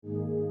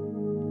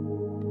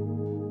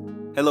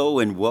Hello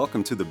and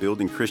welcome to the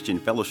Building Christian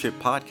Fellowship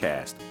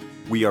podcast.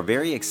 We are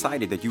very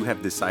excited that you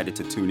have decided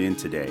to tune in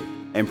today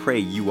and pray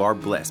you are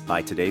blessed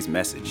by today's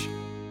message.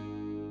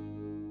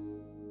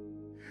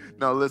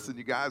 Now, listen,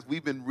 you guys,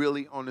 we've been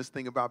really on this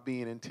thing about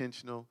being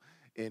intentional,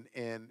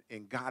 and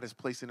God has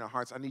placed in our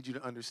hearts. I need you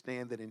to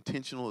understand that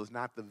intentional is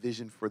not the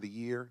vision for the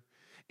year.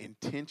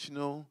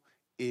 Intentional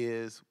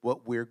is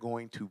what we're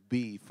going to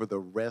be for the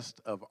rest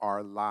of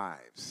our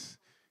lives.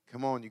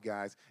 Come on, you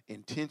guys.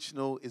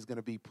 Intentional is going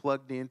to be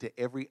plugged into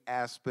every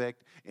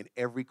aspect and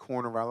every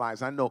corner of our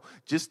lives. I know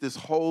just this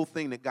whole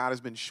thing that God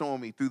has been showing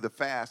me through the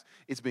fast,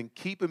 it's been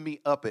keeping me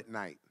up at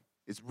night.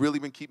 It's really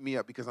been keeping me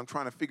up because I'm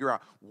trying to figure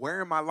out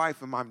where in my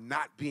life am I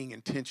not being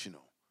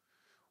intentional?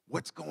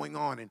 What's going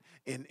on?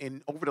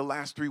 And over the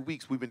last 3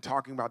 weeks, we've been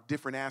talking about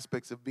different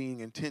aspects of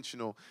being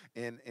intentional.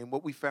 And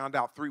what we found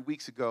out 3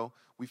 weeks ago,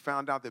 we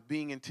found out that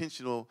being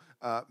intentional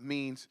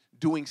means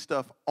doing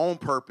stuff on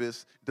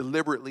purpose,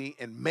 deliberately,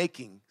 and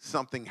making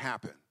something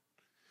happen.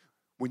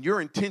 When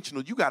you're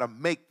intentional, you got to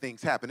make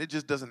things happen. It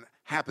just doesn't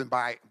happen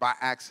by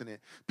accident.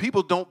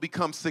 People don't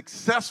become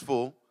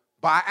successful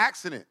by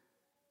accident.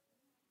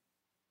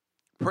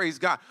 Praise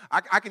God.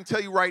 I can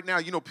tell you right now,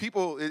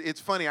 people,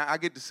 it's funny. I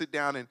get to sit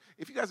down, and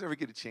if you guys ever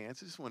get a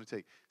chance, I just want to tell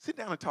you, sit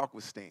down and talk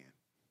with Stan.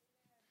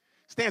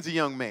 Stan's a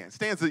young man.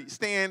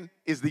 Stan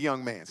is the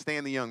young man.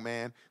 Stan the young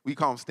man. We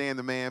call him Stan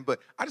the man. But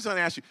I just want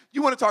to ask you,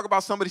 you want to talk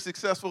about somebody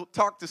successful?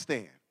 Talk to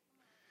Stan.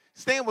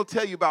 Stan will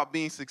tell you about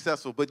being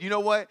successful. But you know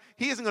what?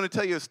 He isn't going to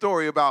tell you a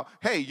story about,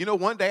 hey,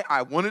 one day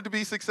I wanted to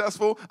be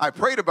successful. I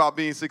prayed about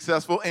being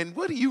successful. And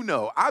what do you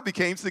know? I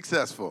became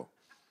successful.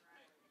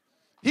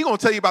 He's going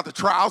to tell you about the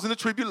trials and the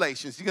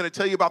tribulations. He's going to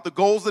tell you about the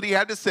goals that he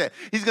had to set.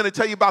 He's going to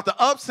tell you about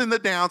the ups and the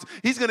downs.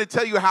 He's going to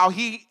tell you how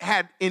he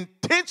had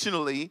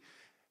intentionally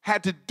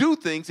had to do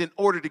things in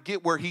order to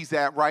get where he's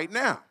at right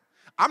now.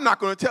 I'm not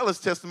going to tell his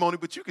testimony,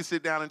 but you can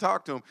sit down and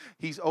talk to him.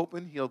 He's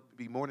open. He'll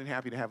be more than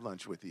happy to have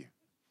lunch with you.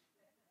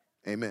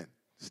 Amen.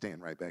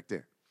 Stand right back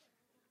there.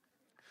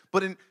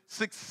 But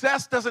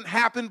success doesn't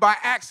happen by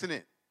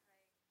accident.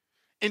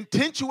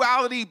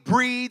 Intentionality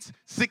breeds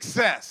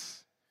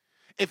success.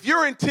 If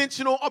you're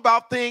intentional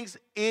about things,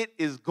 it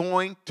is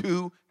going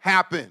to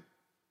happen.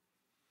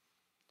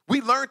 We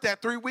learned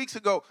that 3 weeks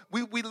ago.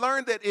 We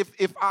learned that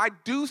if I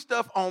do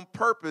stuff on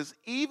purpose,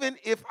 even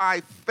if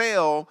I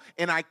fail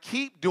and I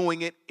keep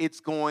doing it, it's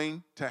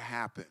going to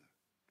happen.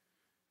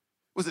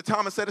 Was it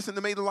Thomas Edison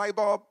that made the light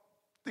bulb?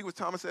 I think it was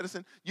Thomas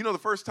Edison. The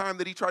first time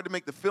that he tried to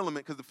make the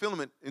filament, because the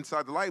filament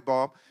inside the light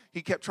bulb,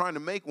 he kept trying to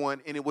make one,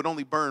 and it would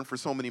only burn for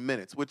so many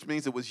minutes, which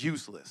means it was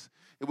useless.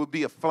 It would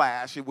be a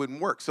flash. It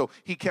wouldn't work. So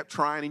he kept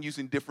trying and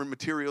using different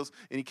materials,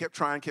 and he kept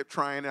trying,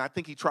 and I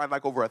think he tried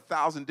like over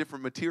 1,000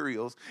 different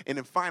materials, and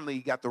then finally he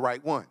got the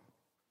right one.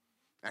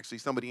 Actually,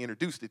 somebody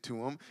introduced it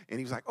to him, and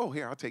he was like, oh,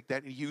 here, I'll take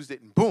that, and he used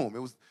it, and boom, it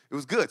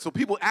was good. So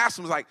people asked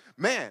him, like,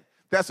 man,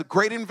 that's a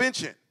great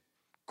invention.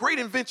 Great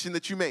invention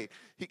that you made.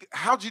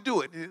 How'd you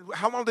do it?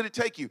 How long did it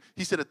take you?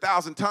 He said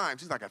 1,000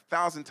 times. He's like,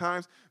 1,000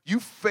 times?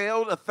 You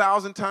failed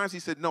 1,000 times? He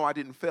said, no, I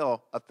didn't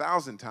fail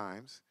 1,000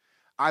 times.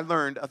 I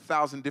learned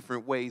 1,000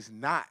 different ways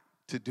not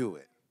to do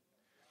it.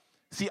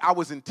 See, I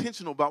was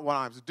intentional about what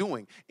I was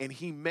doing, and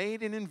he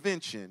made an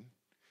invention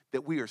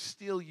that we are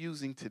still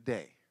using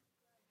today.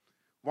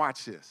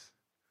 Watch this.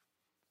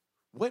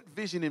 What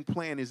vision and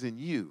plan is in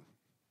you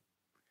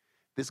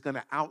that's going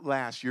to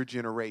outlast your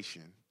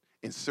generation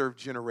and serve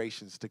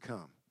generations to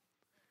come?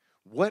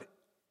 What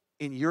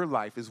in your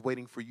life is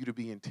waiting for you to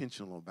be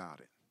intentional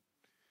about it?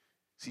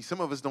 See,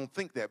 some of us don't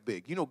think that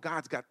big.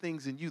 God's got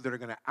things in you that are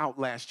going to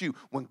outlast you.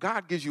 When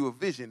God gives you a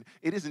vision,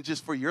 it isn't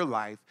just for your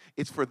life,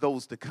 it's for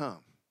those to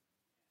come.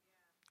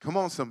 Come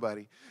on,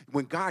 somebody.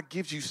 When God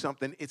gives you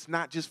something, it's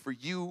not just for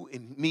you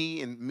and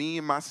me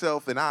and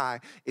myself and I.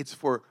 It's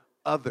for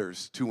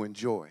others to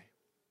enjoy.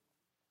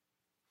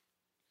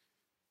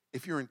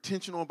 If you're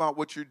intentional about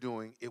what you're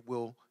doing,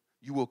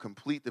 you will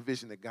complete the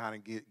vision that God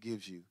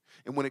gives you.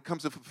 And when it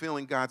comes to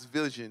fulfilling God's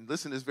vision,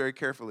 listen to this very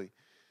carefully.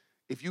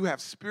 If you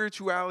have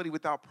spirituality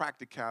without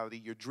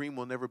practicality, your dream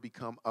will never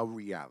become a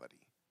reality.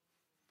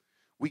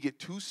 We get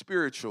too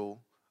spiritual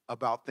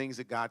about things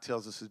that God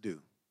tells us to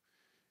do.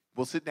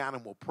 We'll sit down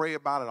and we'll pray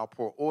about it. I'll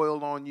pour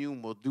oil on you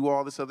and we'll do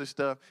all this other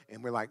stuff.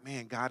 And we're like,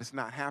 man, God, it's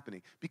not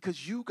happening.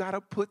 Because you got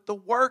to put the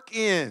work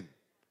in.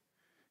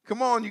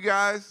 Come on, you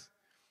guys.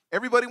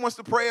 Everybody wants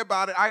to pray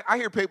about it. I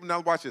hear people, now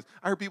watch this.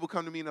 I hear people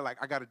come to me and they're like,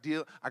 I got a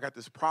deal. I got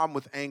this problem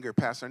with anger,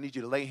 Pastor. I need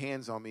you to lay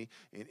hands on me.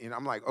 And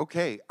I'm like,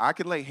 okay, I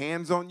can lay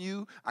hands on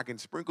you. I can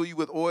sprinkle you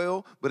with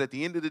oil. But at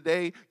the end of the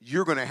day,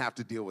 you're going to have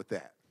to deal with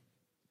that.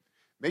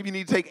 Maybe you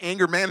need to take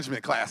anger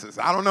management classes.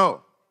 I don't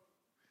know.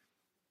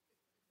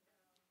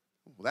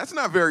 Well, that's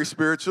not very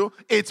spiritual.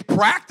 It's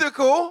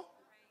practical.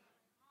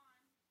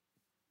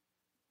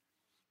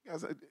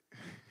 Guys,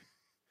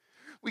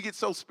 we get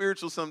so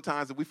spiritual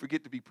sometimes that we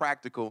forget to be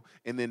practical,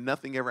 and then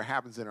nothing ever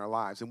happens in our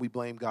lives, and we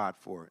blame God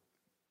for it.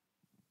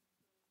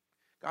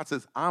 God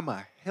says, I'm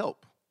a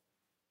help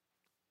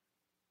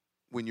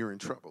when you're in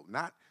trouble,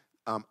 not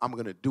I'm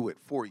going to do it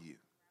for you.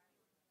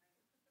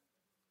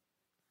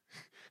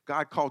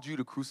 God called you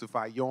to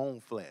crucify your own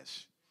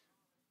flesh.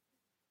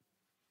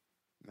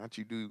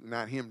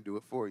 Not him do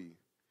it for you.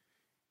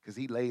 Because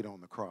he laid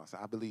on the cross.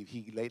 I believe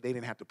they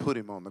didn't have to put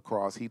him on the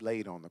cross. He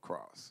laid on the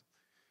cross.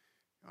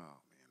 Oh,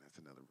 man,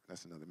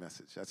 that's another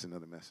message. That's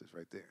another message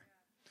right there.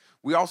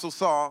 We also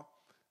saw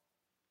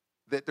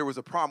that there was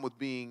a problem with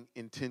being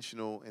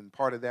intentional, and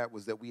part of that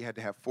was that we had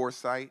to have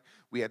foresight,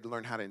 we had to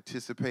learn how to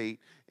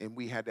anticipate, and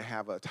we had to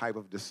have a type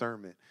of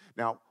discernment.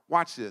 Now,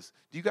 watch this.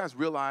 Do you guys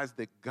realize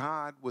that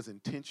God was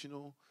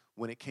intentional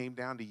when it came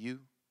down to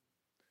you?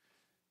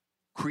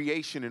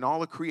 Creation and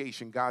all of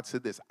creation, God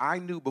said this. I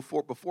knew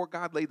before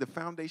God laid the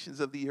foundations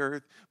of the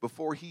earth,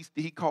 before he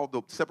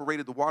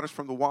separated the waters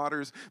from the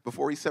waters,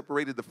 before he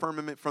separated the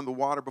firmament from the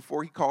water,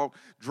 before he called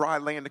dry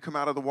land to come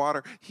out of the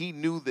water, he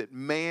knew that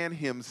man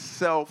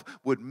himself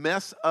would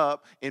mess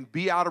up and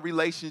be out of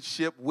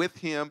relationship with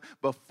him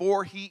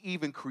before he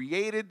even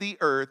created the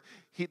earth.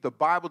 The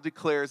Bible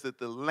declares that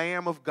the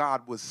Lamb of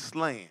God was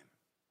slain,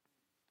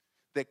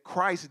 that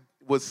Christ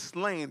was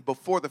slain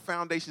before the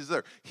foundations of the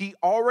earth. He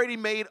already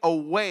made a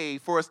way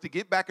for us to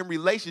get back in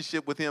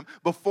relationship with him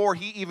before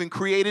he even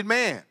created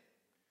man.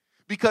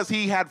 Because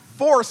he had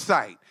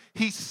foresight.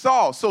 He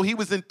saw. So he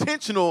was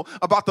intentional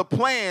about the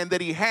plan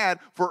that he had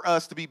for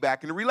us to be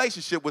back in a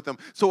relationship with him.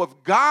 So if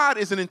God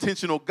is an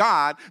intentional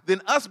God,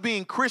 then us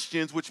being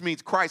Christians, which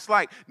means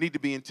Christ-like, need to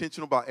be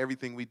intentional about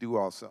everything we do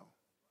also.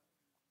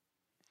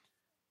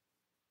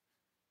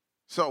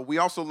 So we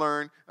also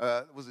learned,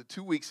 was it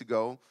 2 weeks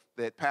ago,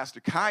 that Pastor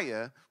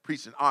Kaya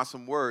preached an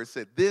awesome word,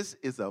 said, this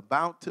is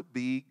about to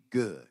be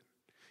good.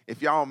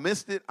 If y'all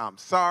missed it, I'm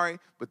sorry,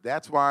 but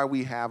that's why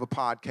we have a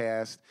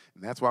podcast,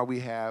 and that's why we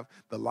have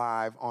the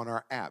live on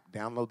our app.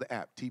 Download the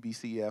app,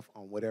 TBCF,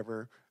 on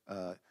whatever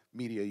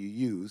media you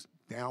use.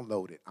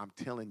 Download it. I'm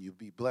telling you,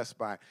 be blessed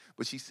by it.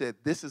 But she said,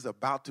 this is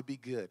about to be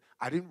good.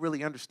 I didn't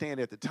really understand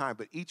it at the time,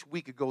 but each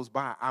week it goes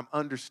by, I'm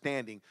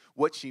understanding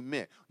what she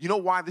meant. You know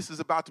why this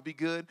is about to be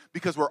good?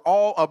 Because we're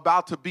all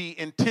about to be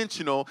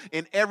intentional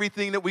in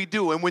everything that we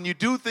do. And when you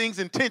do things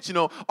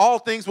intentional, all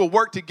things will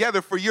work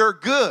together for your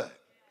good.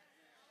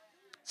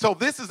 So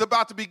this is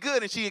about to be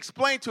good. And she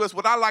explained to us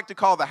what I like to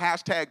call the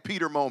hashtag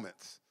Peter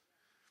moments.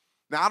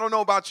 Now, I don't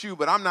know about you,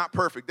 but I'm not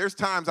perfect. There's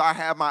times I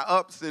have my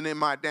ups and in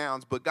my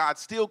downs, but God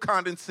still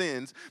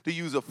condescends to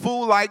use a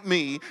fool like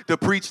me to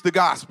preach the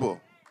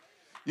gospel.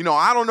 You know,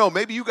 I don't know.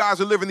 Maybe you guys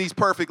are living these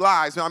perfect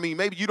lives. I mean,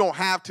 maybe you don't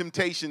have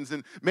temptations,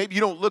 and maybe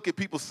you don't look at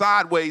people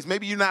sideways.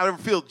 Maybe you not ever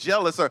feel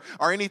jealous or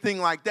anything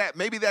like that.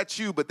 Maybe that's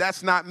you, but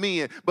that's not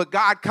me. But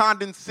God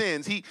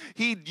condescends. He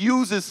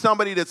uses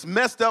somebody that's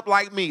messed up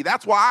like me.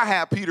 That's why I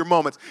have Peter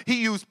moments.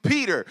 He used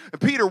Peter. And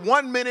Peter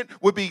 1 minute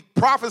would be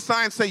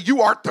prophesying, saying,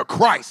 you art the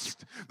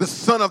Christ, the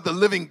Son of the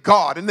living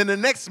God. And then the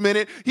next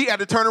minute, he had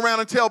to turn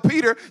around and tell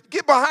Peter,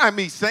 get behind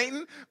me,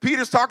 Satan.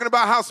 Peter's talking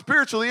about how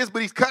spiritual he is,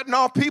 but he's cutting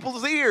off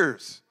people's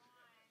ears.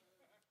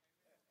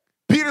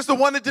 Peter's the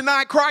one that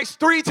denied Christ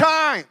 3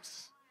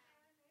 times.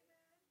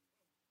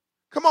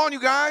 Come on, you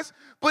guys.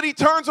 But he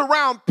turns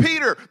around.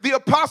 Peter, the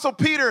Apostle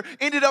Peter,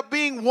 ended up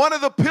being one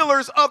of the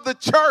pillars of the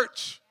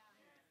church.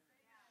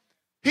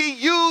 He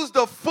used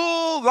a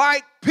fool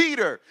like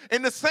Peter.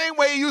 In the same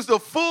way he used a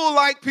fool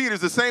like Peter,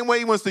 is the same way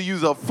he wants to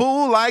use a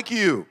fool like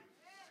you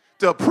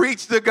to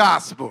preach the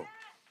gospel.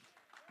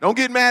 Don't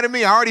get mad at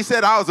me. I already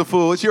said I was a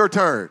fool. It's your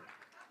turn.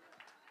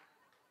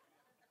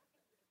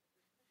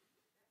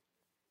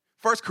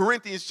 1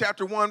 Corinthians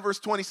chapter 1, verse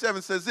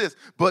 27 says this,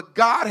 but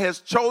God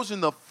has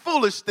chosen the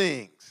foolish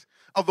things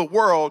of the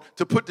world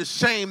to put to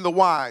shame the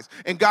wise.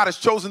 And God has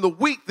chosen the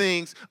weak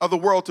things of the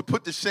world to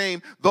put to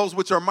shame those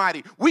which are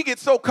mighty. We get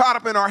so caught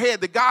up in our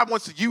head that God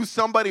wants to use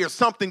somebody or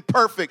something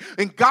perfect.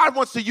 And God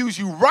wants to use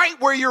you right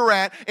where you're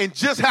at and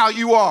just how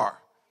you are.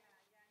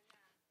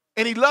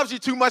 And he loves you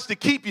too much to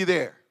keep you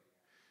there.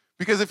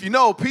 Because if you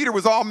know, Peter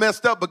was all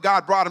messed up, but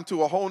God brought him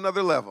to a whole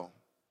nother level.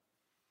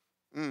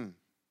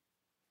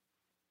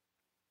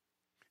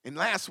 And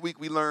last week,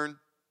 we learned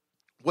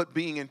what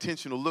being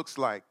intentional looks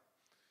like.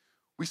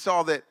 We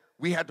saw that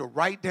we had to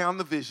write down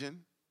the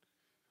vision.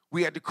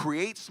 We had to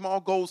create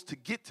small goals to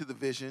get to the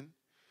vision.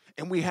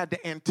 And we had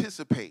to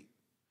anticipate.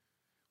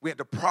 We had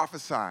to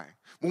prophesy.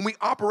 When we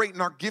operate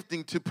in our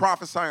gifting to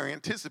prophesy or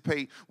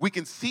anticipate, we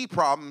can see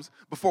problems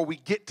before we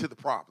get to the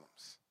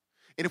problems.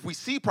 And if we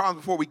see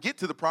problems before we get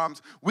to the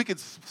problems, we can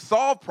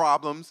solve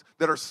problems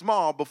that are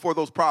small before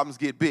those problems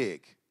get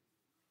big.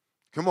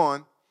 Come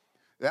on.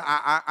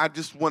 I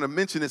just want to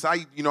mention this.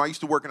 I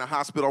used to work in a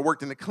hospital. I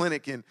worked in a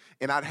clinic, and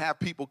I'd have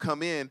people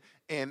come in,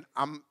 and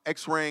I'm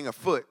x-raying a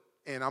foot,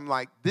 and I'm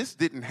like, this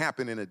didn't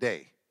happen in a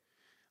day.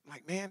 I'm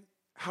like, man,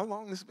 how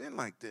long has it been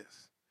like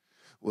this?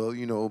 Well,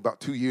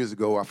 about 2 years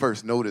ago, I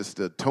first noticed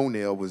the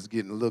toenail was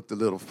looked a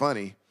little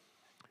funny,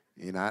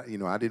 and I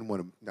didn't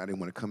want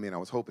to come in. I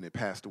was hoping it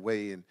passed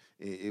away and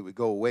it would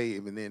go away,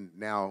 and then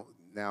now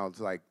it's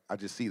like I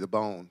just see the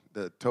bone.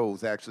 The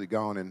toe's actually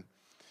gone, and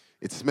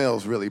it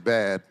smells really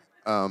bad.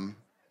 Do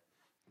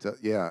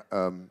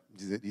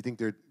you think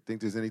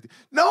there's anything?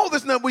 No,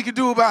 there's nothing we can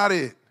do about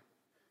it.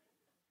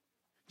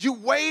 You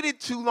waited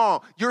too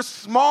long. Your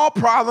small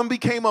problem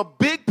became a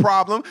big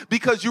problem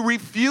because you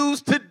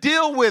refused to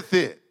deal with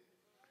it.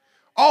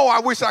 Oh, I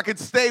wish I could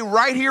stay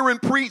right here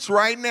and preach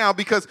right now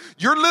because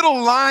your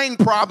little lying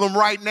problem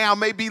right now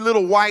may be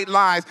little white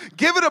lies.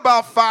 Give it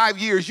about 5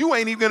 years. You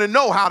ain't even going to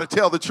know how to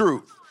tell the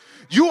truth.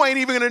 You ain't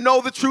even going to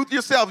know the truth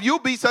yourself. You'll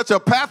be such a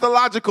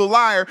pathological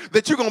liar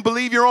that you're going to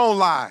believe your own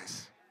lies.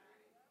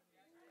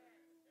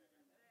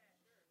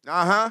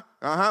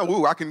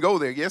 Ooh, I can go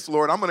there. Yes,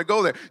 Lord, I'm going to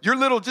go there. You're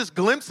little just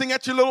glimpsing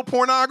at your little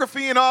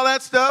pornography and all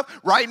that stuff.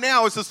 Right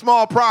now, it's a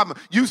small problem.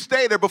 You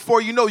stay there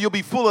before you know you'll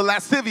be full of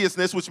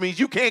lasciviousness, which means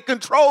you can't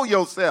control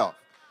yourself.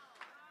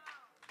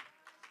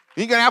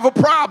 You're going to have a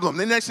problem.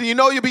 The next thing you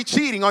know, you'll be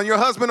cheating on your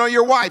husband or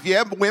your wife.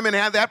 Yeah, women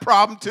have that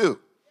problem too.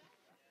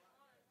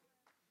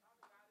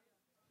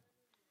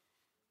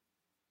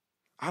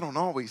 I don't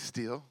always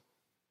steal.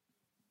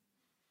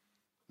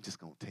 I'm just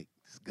going to take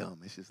this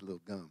gum. It's just a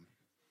little gum.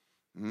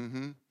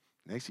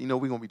 Next thing you know,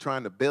 we're going to be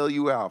trying to bail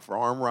you out for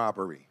armed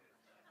robbery.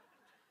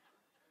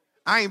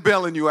 I ain't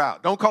bailing you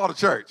out. Don't call the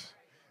church.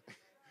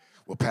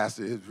 Well,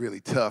 Pastor, it's really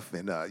tough,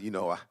 and, I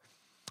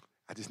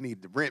just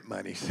need the rent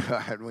money. So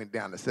I went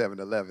down to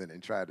 7-Eleven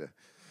and tried to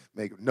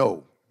make it.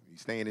 No, you're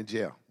staying in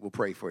jail. We'll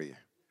pray for you.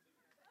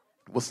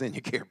 We'll send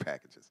you care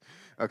packages.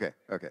 Okay.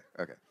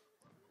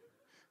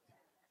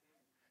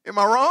 Am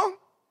I wrong?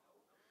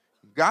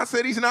 God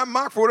said he's not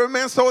mocked. For whatever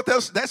man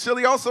soweth, that shall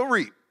he also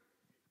reap.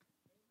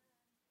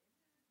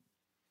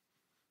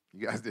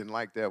 You guys didn't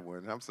like that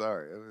one. I'm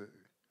sorry.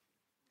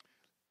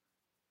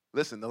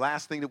 Listen, the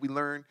last thing that we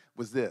learned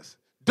was this.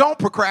 Don't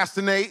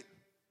procrastinate.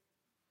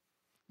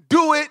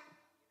 Do it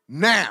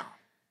now.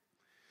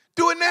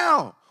 Do it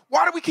now.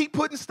 Why do we keep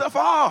putting stuff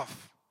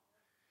off?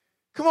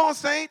 Come on,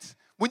 saints.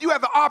 When you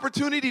have the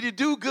opportunity to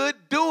do good,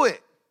 do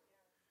it.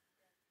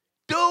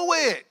 Do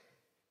it.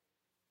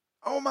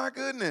 Oh, my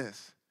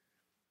goodness.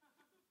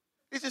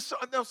 It's just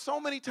so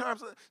many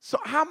times. So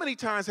how many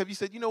times have you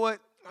said, you know what?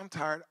 I'm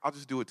tired. I'll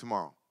just do it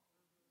tomorrow.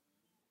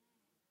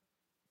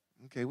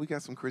 Okay, we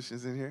got some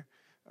Christians in here.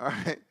 All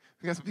right,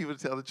 we got some people to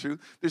tell the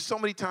truth. There's so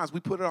many times we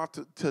put it off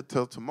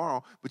till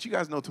tomorrow, but you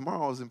guys know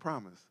tomorrow isn't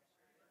promised.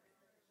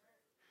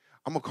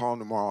 I'm going to call him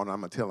tomorrow, and I'm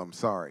going to tell him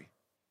sorry.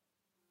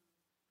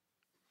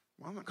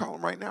 Well, I'm going to call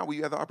him right now where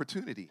you have the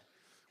opportunity.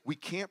 We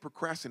can't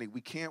procrastinate.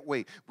 We can't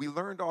wait. We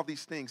learned all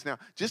these things. Now,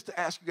 just to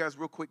ask you guys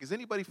real quick, is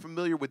anybody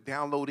familiar with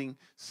downloading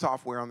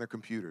software on their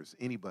computers?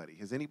 Anybody?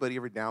 Has anybody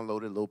ever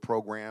downloaded a little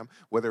program,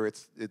 whether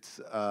it's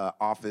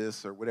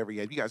Office or whatever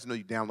you have? You guys know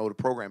you download a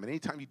program. And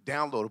anytime you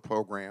download a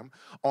program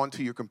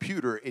onto your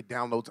computer, it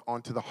downloads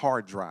onto the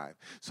hard drive.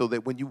 So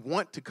that when you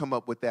want to come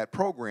up with that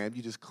program,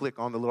 you just click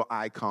on the little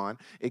icon.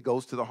 It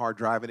goes to the hard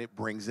drive, and it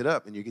brings it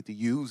up. And you get to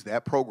use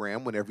that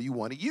program whenever you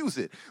want to use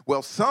it.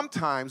 Well,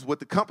 sometimes what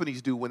the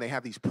companies do when they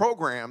have these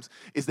programs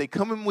is they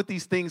come in with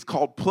these things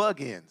called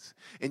plugins.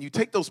 And you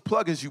take those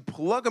plugins, you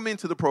plug them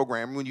into the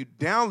program. And when you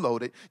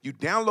download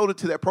it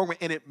to that program,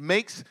 and it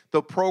makes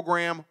the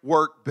program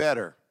work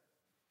better.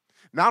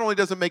 Not only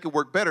does it make it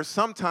work better,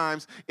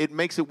 sometimes it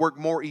makes it work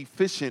more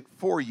efficient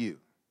for you.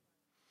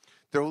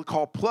 They're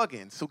called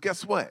plugins. So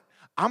guess what?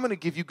 I'm going to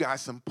give you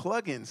guys some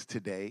plugins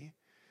today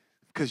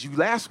because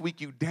last week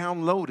you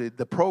downloaded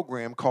the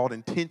program called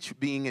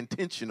Being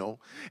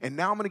Intentional, and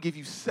now I'm going to give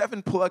you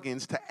 7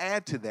 plugins to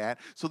add to that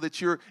so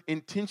that your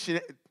I'm going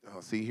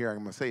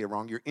to say it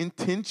wrong. Your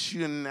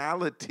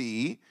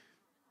intentionality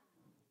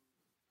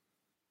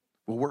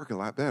will work a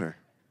lot better.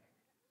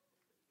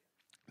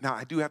 Now,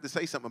 I do have to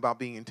say something about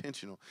being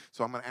intentional.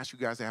 So I'm going to ask you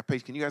guys to have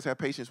patience. Can you guys have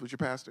patience with your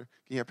pastor?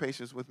 Can you have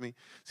patience with me?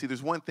 See,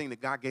 there's one thing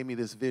that God gave me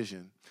this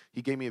vision.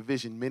 He gave me a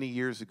vision many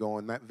years ago,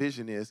 and that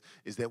vision is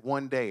that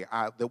one day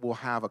that we'll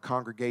have a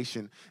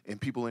congregation and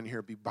people in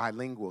here be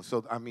bilingual.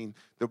 So,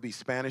 there'll be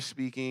Spanish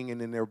speaking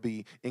and then there'll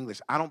be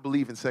English. I don't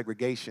believe in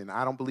segregation.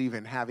 I don't believe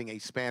in having a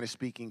Spanish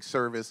speaking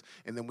service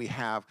and then we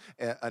have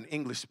an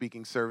English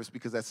speaking service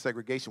because that's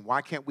segregation.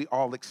 Why can't we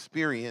all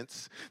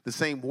experience the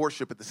same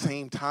worship at the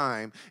same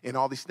time and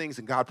all these things?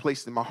 And God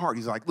placed in my heart.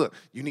 He's like, look,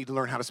 you need to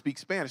learn how to speak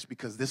Spanish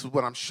because this is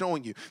what I'm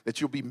showing you,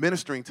 that you'll be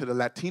ministering to the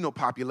Latino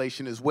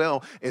population as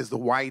well as the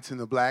whites and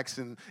the blacks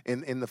and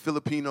the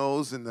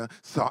Filipinos and the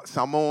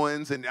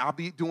Samoans, and I'll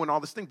be doing all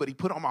this thing. But he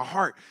put on my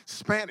heart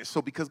Spanish.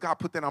 So because God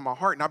put that on my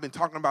heart, and I've been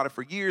talking about it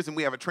for years, and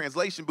we have a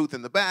translation booth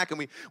in the back,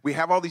 and we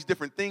have all these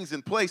different things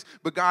in place.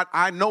 But God,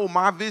 I know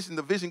my vision,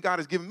 the vision God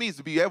has given me is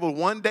to be able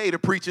one day to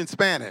preach in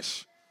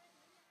Spanish.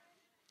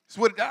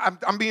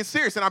 I'm being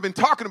serious, and I've been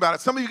talking about it.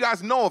 Some of you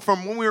guys know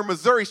from when we were in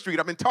Missouri Street.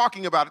 I've been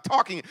talking about it,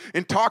 talking.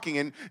 And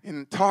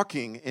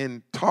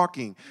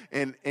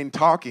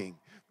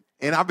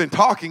I've been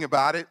talking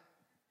about it.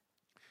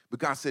 But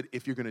God said,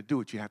 if you're going to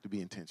do it, you have to be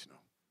intentional.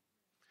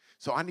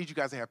 So I need you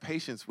guys to have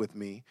patience with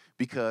me,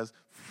 because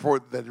for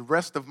the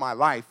rest of my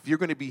life, you're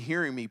going to be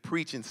hearing me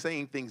preach and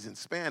saying things in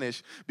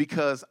Spanish,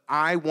 because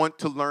I want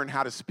to learn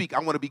how to speak. I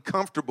want to be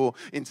comfortable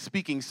in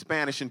speaking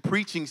Spanish and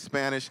preaching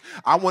Spanish.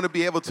 I want to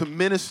be able to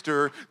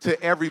minister to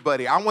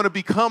everybody. I want to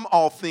become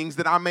all things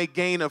that I may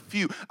gain a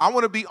few. I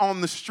want to be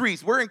on the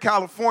streets. We're in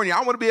California. I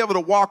want to be able to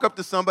walk up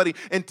to somebody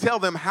and tell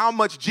them how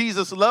much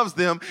Jesus loves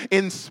them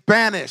in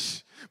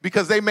Spanish,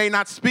 because they may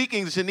not speak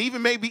English, and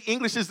even maybe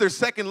English is their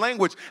second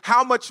language.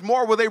 How much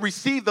more will they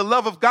receive the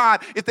love of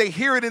God if they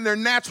hear it in their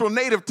natural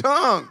native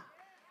tongue?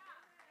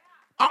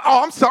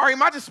 Oh, I'm sorry.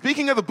 Am I just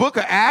speaking of the book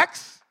of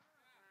Acts?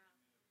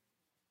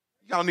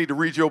 Y'all need to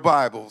read your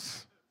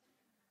Bibles.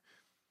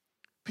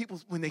 People,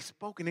 when they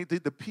spoke, and they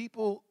did, the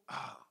people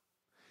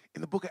in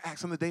the book of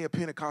Acts on the day of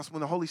Pentecost,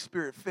 when the Holy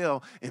Spirit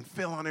fell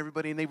on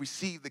everybody and they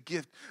received the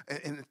gift,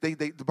 and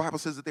the Bible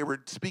says that they were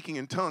speaking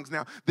in tongues.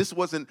 Now, this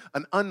wasn't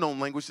an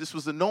unknown language. This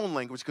was a known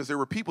language, because there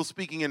were people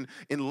speaking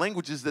in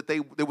languages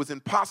that was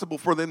impossible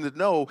for them to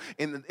know,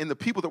 and the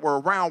people that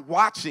were around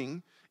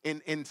watching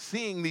and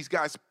seeing these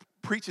guys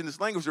preaching this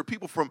language are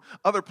people from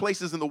other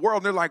places in the world.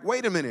 And they're like,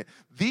 wait a minute,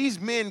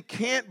 these men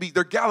can't be,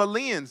 they're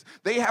Galileans.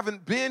 They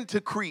haven't been to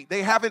Crete.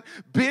 They haven't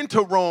been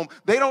to Rome.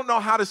 They don't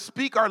know how to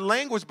speak our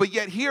language, but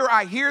yet here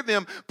I hear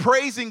them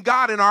praising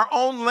God in our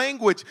own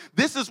language.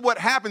 This is what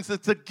happens.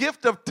 It's a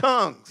gift of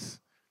tongues.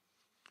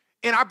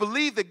 And I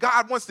believe that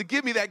God wants to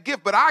give me that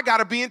gift, but I got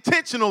to be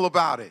intentional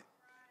about it.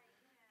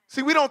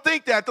 See, we don't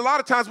think that. A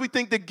lot of times we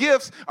think that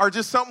gifts are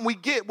just something we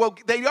get. Well,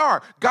 they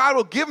are. God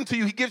will give them to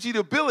you. He gives you the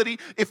ability.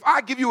 If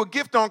I give you a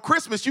gift on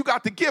Christmas, you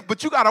got the gift,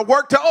 but you got to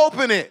work to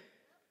open it.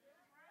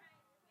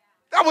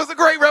 That was a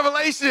great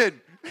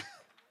revelation.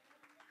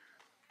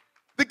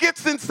 The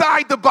gift's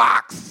inside the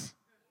box.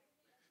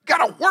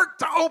 Got to work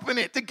to open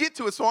it, to get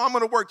to it. So I'm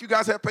going to work. You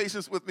guys have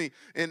patience with me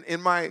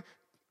in my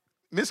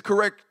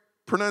miscorrect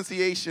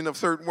pronunciation of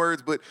certain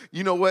words, but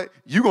you know what?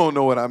 You're going to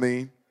know what I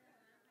mean.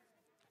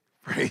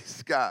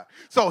 Praise God.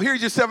 So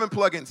here's your 7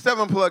 plugins.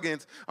 7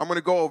 plugins I'm going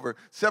to go over.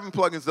 7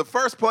 plugins. The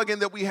first plugin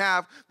that we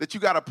have that you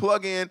got to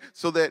plug in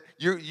so that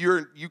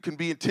you can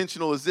be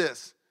intentional is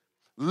this.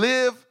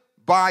 Live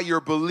by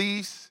your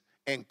beliefs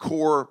and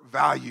core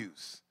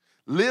values.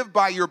 Live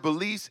by your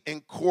beliefs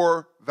and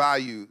core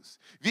values.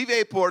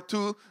 Vive por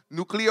tu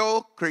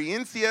núcleo,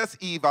 creencias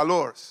y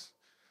valores.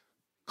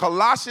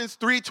 Colossians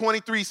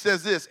 3:23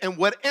 says this, and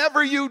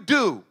whatever you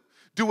do,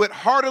 do it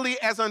heartily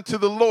as unto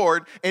the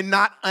Lord and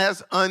not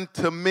as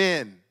unto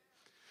men.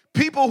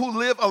 People who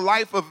live a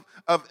life of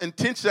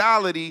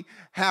intentionality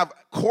have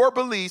core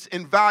beliefs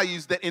and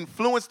values that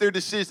influence their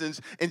decisions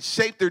and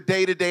shape their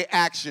day-to-day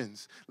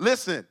actions.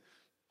 Listen,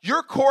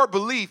 your core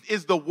belief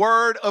is the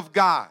Word of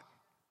God.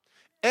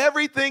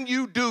 Everything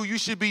you do, you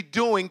should be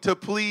doing to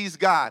please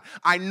God.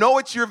 I know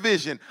it's your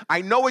vision.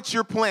 I know it's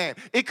your plan.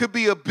 It could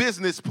be a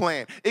business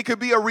plan. It could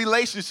be a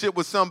relationship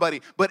with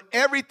somebody. But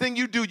everything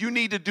you do, you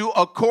need to do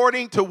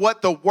according to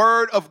what the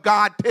Word of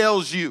God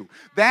tells you.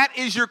 That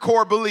is your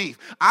core belief.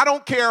 I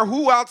don't care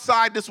who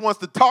outside this wants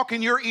to talk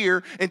in your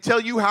ear and tell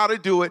you how to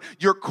do it.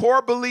 Your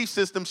core belief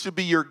system should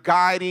be your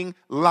guiding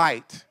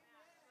light.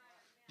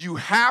 You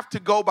have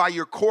to go by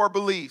your core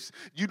beliefs.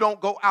 You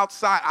don't go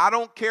outside. I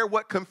don't care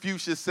what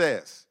Confucius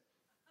says.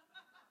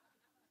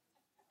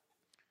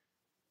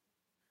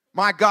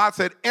 My God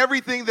said,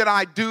 everything that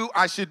I do,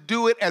 I should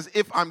do it as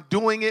if I'm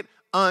doing it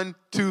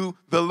unto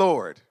the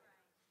Lord.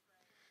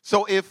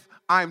 So if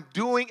I'm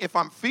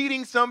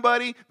feeding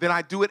somebody, then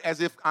I do it as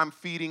if I'm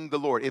feeding the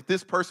Lord. If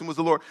this person was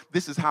the Lord,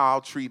 this is how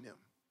I'll treat him.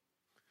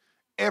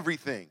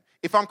 Everything.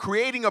 If I'm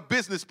creating a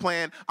business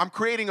plan, I'm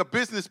creating a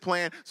business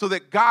plan so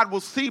that God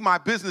will see my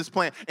business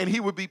plan and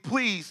he would be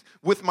pleased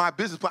with my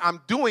business plan.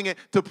 I'm doing it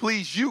to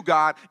please you,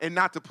 God, and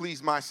not to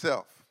please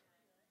myself.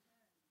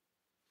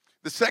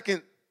 The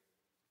second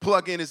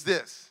plug-in is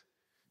this.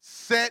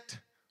 Set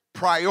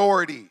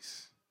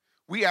priorities.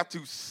 We have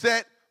to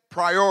set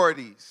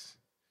priorities.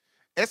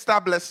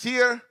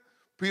 Establecer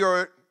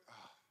prioridades.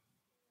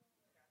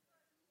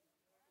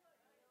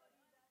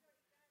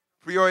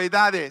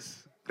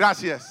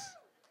 Gracias.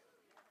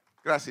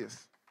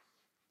 Gracias.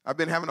 I've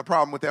been having a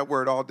problem with that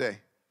word all day.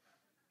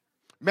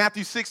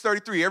 Matthew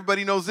 6:33,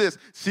 everybody knows this.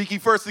 Seek ye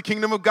first the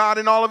kingdom of God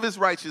and all of his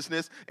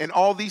righteousness, and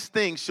all these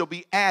things shall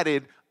be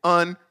added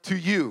unto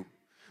you.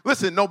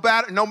 Listen, no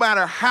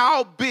matter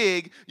how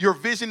big your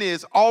vision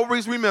is,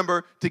 always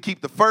remember to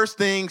keep the first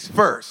things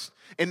first,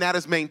 and that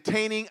is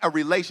maintaining a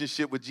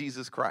relationship with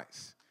Jesus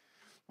Christ.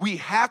 We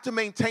have to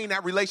maintain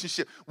that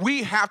relationship.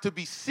 We have to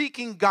be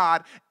seeking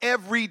God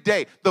every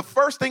day. The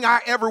first thing I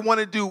ever want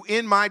to do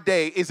in my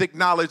day is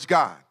acknowledge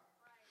God.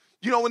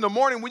 You know, in the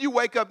morning when you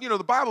wake up, you know,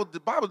 the Bible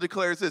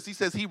declares this. He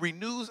says he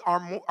renews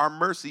our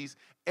mercies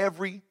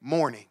every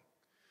morning.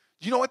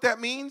 You know what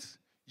that means?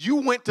 You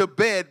went to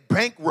bed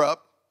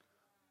bankrupt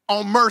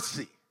on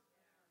mercy.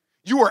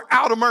 You were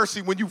out of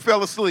mercy when you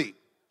fell asleep.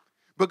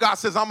 But God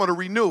says, I'm going to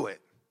renew it.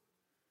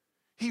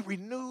 He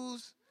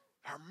renews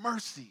our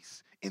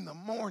mercies in the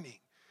morning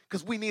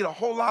because we need a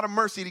whole lot of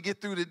mercy to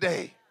get through the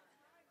day.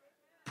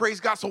 Praise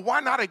God. So why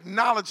not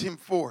acknowledge him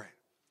for it?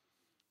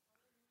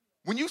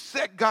 When you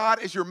set God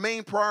as your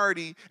main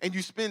priority and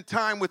you spend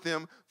time with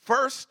him,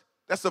 first,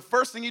 that's the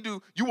first thing you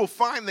do, you will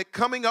find that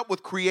coming up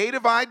with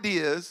creative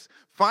ideas,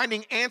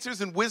 finding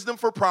answers and wisdom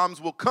for problems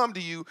will come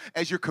to you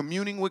as you're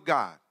communing with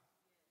God.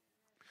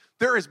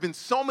 There has been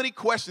so many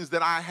questions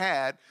that I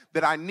had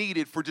that I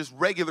needed for just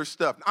regular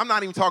stuff. I'm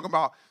not even talking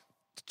about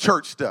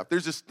church stuff.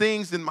 There's just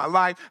things in my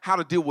life, how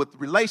to deal with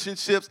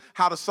relationships,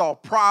 how to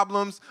solve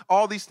problems,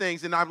 all these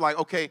things. And I'm like,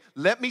 okay,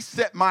 let me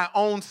set my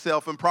own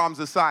self and problems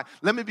aside.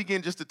 Let me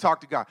begin just to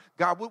talk to God.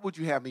 God, what would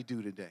you have me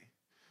do today?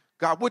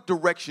 God, what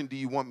direction do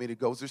you want me to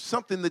go? Is there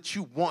something that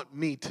you want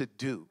me to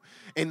do?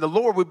 And the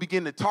Lord would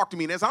begin to talk to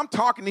me. And as I'm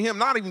talking to him,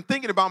 not even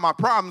thinking about my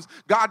problems,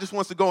 God just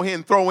wants to go ahead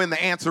and throw in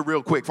the answer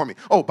real quick for me.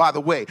 Oh, by the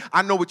way,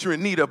 I know what you're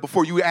in need of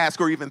before you ask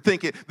or even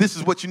think it. This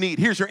is what you need.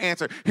 Here's your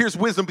answer. Here's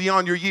wisdom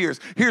beyond your years.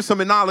 Here's some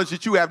knowledge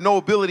that you have no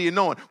ability in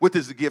knowing. What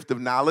is the gift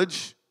of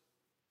knowledge?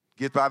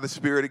 Gift by the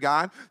Spirit of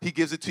God. He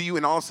gives it to you,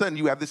 and all of a sudden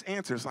you have this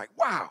answer. It's like,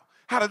 wow.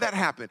 How did that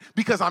happen?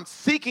 Because I'm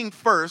seeking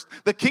first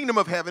the kingdom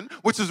of heaven,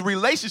 which is a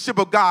relationship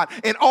of God,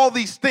 and all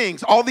these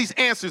things, all these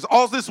answers,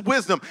 all this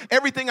wisdom,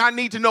 everything I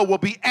need to know will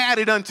be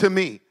added unto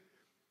me.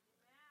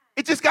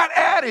 It just got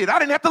added. I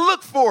didn't have to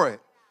look for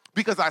it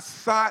because I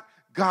sought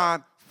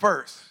God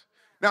first.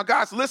 Now,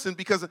 guys, listen,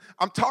 because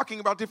I'm talking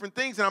about different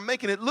things and I'm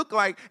making it look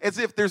like as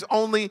if there's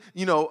only,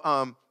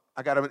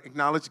 I got to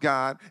acknowledge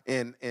God,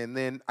 and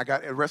then I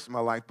got the rest of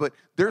my life. But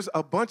there's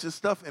a bunch of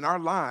stuff in our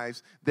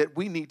lives that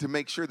we need to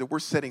make sure that we're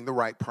setting the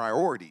right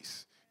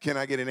priorities. Can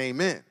I get an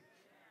amen?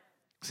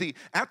 See,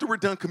 after we're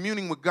done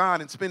communing with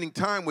God and spending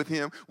time with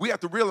him, we have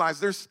to realize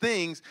there's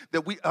things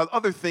that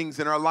other things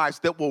in our lives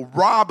that will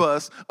rob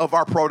us of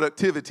our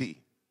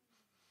productivity.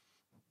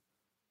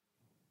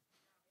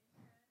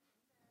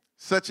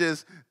 Such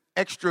as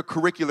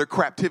extracurricular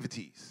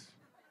craptivities.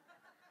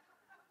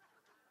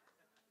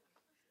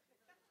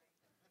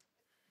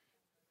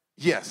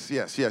 Yes.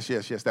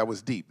 That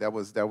was deep. That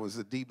was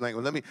a deep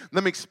language.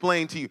 Let me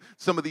explain to you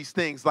some of these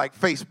things like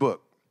Facebook,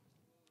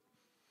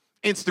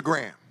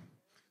 Instagram,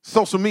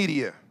 social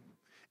media,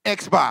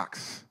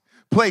 Xbox,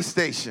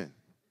 PlayStation.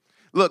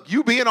 Look,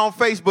 you being on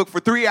Facebook for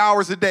 3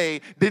 hours a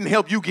day didn't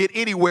help you get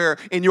anywhere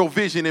in your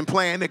vision and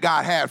plan that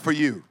God had for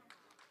you.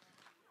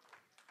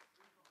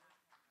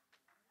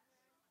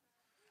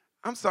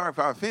 I'm sorry if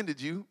I offended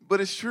you, but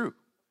it's true.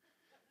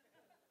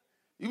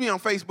 You be on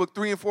Facebook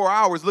 3 and 4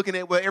 hours looking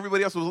at what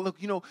everybody else will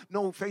look. No,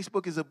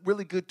 Facebook is a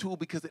really good tool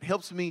because it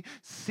helps me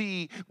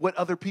see what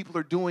other people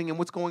are doing and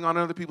what's going on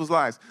in other people's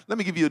lives. Let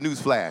me give you a news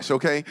flash,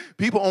 okay?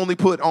 People only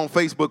put on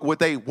Facebook what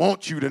they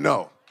want you to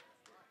know.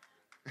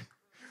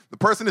 The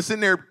person that's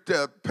sitting there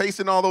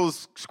pasting all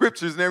those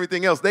scriptures and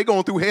everything else, they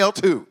going through hell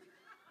too.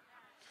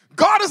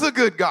 God is a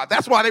good God.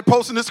 That's why they're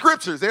posting the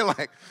scriptures. They're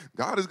like,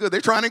 God is good.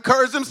 They're trying to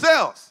encourage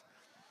themselves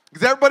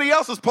because everybody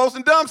else is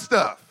posting dumb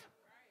stuff.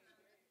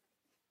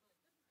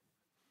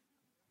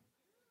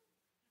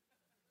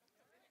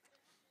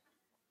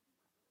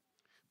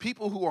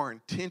 People who are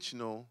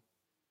intentional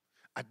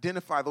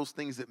identify those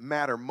things that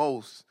matter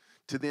most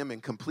to them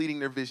in completing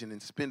their vision and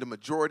spend a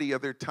majority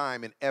of their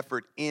time and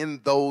effort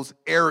in those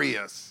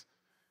areas.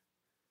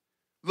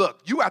 Look,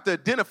 you have to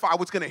identify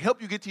what's going to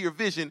help you get to your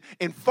vision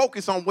and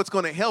focus on what's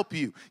going to help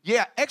you.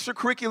 Yeah,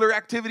 extracurricular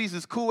activities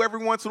is cool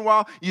every once in a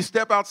while. You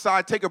step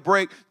outside, take a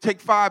break,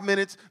 take 5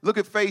 minutes, look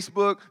at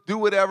Facebook, do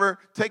whatever,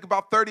 take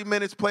about 30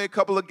 minutes, play a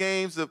couple of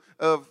games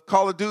of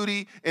Call of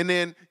Duty, and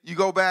then you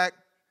go back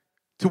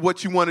to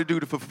what you want to do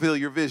to fulfill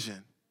your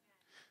vision.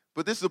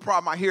 But this is the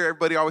problem I hear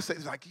everybody always say.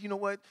 It's like, you know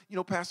what?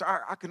 Pastor,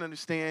 I can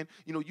understand.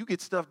 You get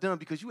stuff done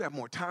because you have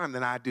more time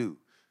than I do.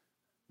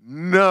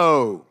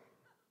 No.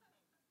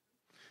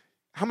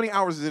 How many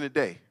hours is in a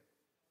day?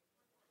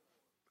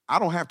 I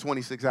don't have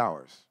 26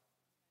 hours.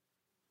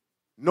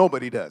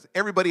 Nobody does.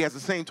 Everybody has the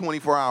same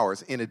 24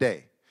 hours in a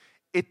day.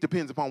 It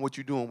depends upon what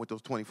you're doing with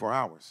those 24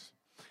 hours.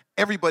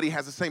 Everybody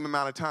has the same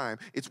amount of time.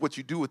 It's what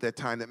you do with that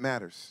time that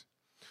matters.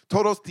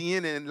 Todos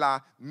tienen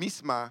la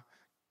misma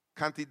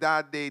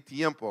cantidad de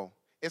tiempo.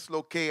 Es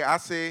lo que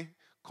hace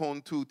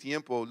con tu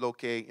tiempo lo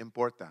que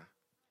importa.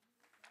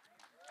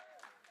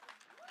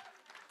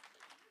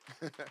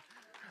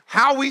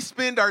 How we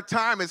spend our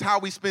time is how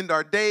we spend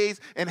our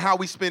days, and how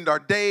we spend our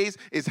days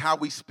is how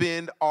we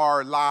spend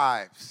our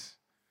lives.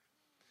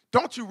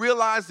 Don't you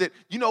realize that,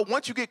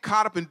 once you get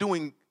caught up in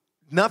doing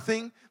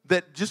nothing,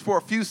 that just for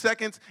a few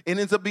seconds, it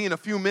ends up being a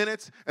few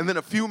minutes, and then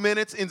a few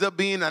minutes ends up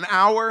being an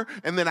hour,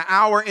 and then an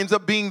hour ends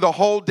up being the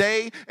whole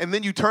day, and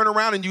then you turn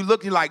around and you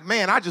look, you're like,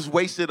 man, I just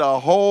wasted a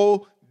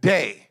whole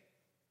day.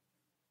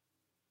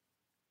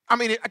 I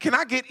mean, can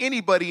I get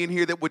anybody in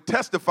here that would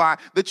testify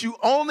that you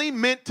only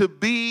meant to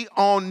be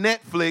on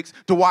Netflix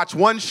to watch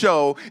one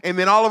show, and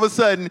then all of a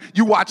sudden,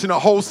 you're watching a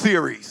whole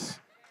series?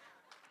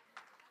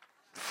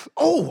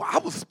 Oh, I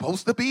was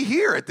supposed to be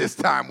here at this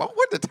time. Well,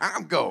 where'd the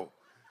time go?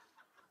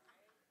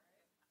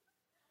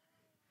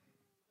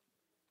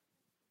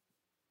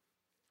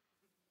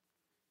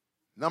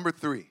 Number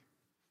 3,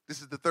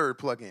 this is the third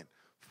plug-in.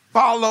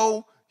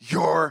 Follow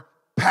your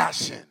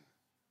passion.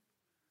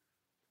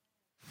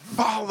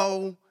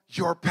 Follow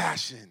your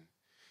passion.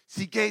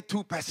 Sigue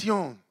tu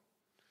pasión.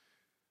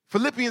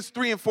 Philippians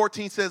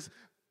 3:14 says,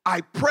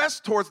 I press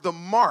towards the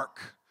mark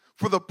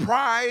for the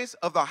prize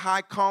of the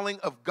high calling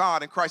of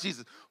God in Christ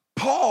Jesus.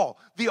 Paul,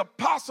 the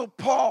Apostle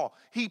Paul,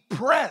 he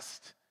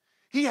pressed.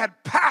 He had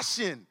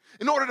passion.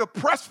 In order to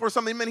press for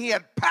something, he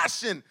had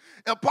passion.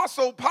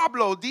 Apostle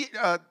Pablo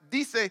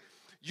dice,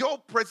 yo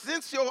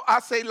presencio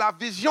hace la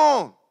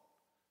visión.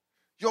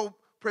 Yo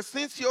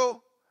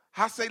presencio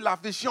hace la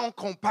visión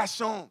con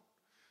pasión,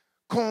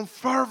 con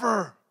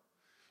fervor.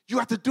 You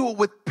have to do it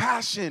with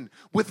passion,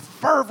 with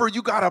fervor.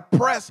 You got to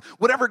press.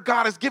 Whatever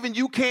God has given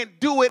you,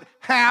 can't do it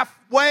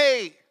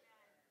halfway.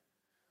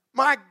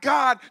 My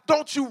God,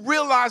 don't you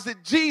realize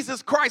that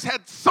Jesus Christ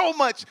had so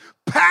much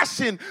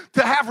passion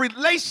to have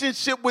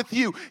relationship with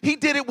you? He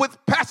did it with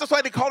passion. That's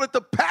why they call it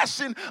the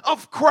passion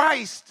of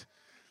Christ.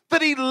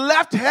 That he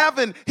left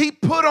heaven, he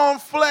put on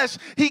flesh,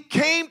 he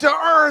came to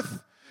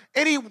earth,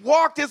 and he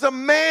walked as a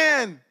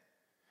man.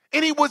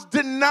 And he was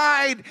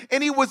denied,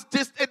 and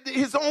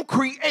his own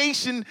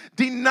creation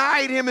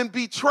denied him and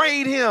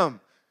betrayed him.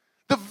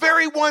 The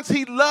very ones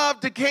he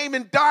loved and came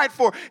and died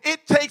for.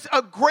 It takes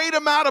a great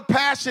amount of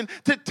passion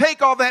to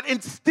take all that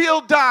and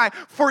still die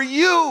for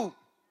you.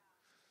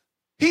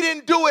 He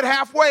didn't do it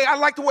halfway. I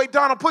like the way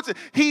Donald puts it.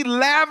 He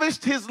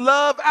lavished his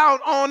love out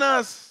on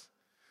us.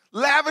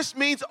 Lavish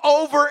means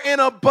over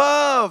and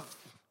above.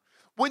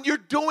 When you're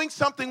doing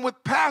something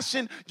with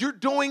passion, you're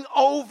doing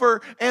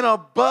over and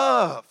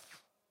above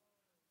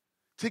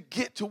to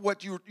get to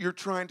what you're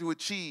trying to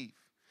achieve.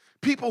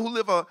 People who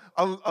live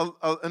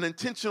an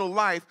intentional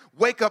life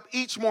wake up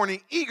each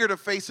morning eager to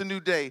face a new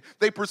day.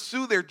 They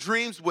pursue their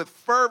dreams with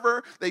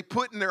fervor. They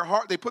put their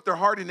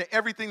heart into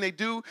everything they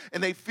do,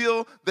 and they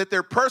feel that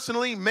they're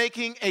personally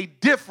making a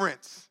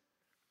difference.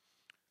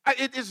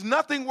 It is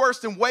nothing worse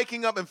than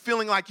waking up and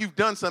feeling like you've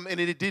done something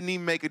and it didn't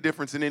even make a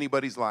difference in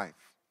anybody's life.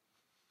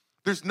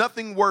 There's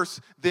nothing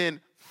worse than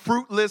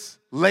fruitless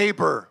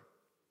labor.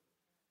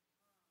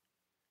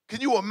 Can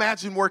you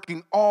imagine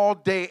working all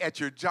day at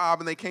your job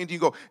and they came to you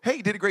and go, hey,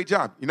 you did a great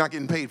job. You're not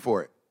getting paid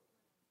for it.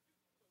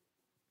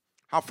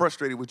 How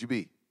frustrated would you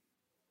be?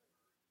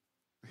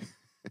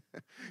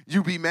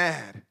 You'd be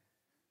mad.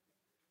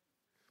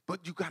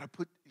 But you got to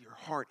put your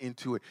heart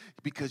into it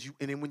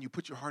and then when you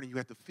put your heart in, you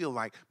have to feel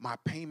like my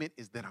payment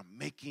is that I'm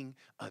making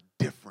a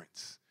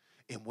difference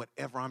in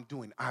whatever I'm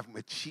doing. I'm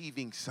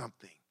achieving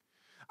something.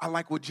 I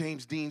like what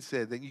James Dean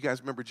said. That you guys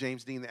remember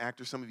James Dean, the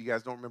actor? Some of you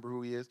guys don't remember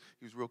who he is.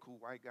 He was a real cool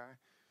white guy.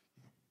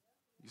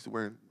 Used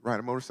to ride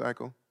a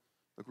motorcycle,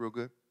 look real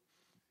good.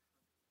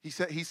 He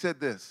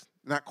said this,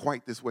 not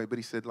quite this way, but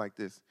he said like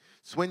this.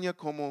 Sueña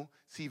como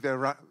si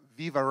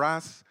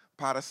vivirás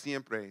para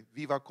siempre.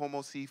 Viva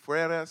como si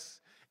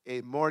fueras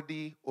a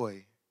mordi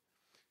hoy.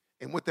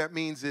 And what that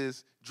means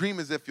is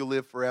dream as if you'll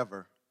live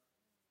forever,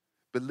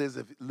 but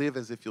live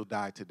as if you'll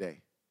die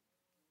today.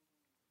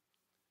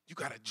 You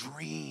got to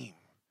dream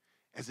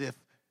as if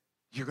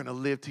you're going to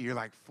live till you're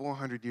like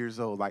 400 years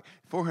old. Like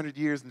 400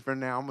 years from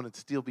now, I'm going to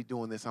still be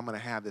doing this. I'm going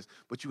to have this.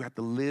 But you have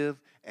to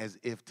live as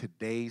if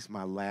today's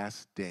my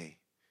last day.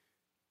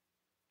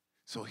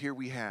 So here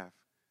we're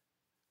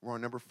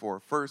on number 4.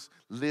 First,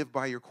 live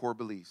by your core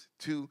beliefs.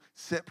 2,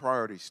 set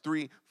priorities.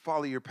 3,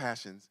 follow your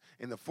passions.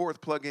 And the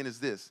 4th plug-in is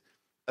this: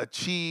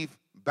 achieve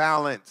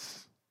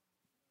balance.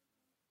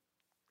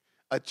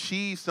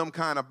 Achieve some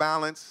kind of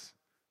balance.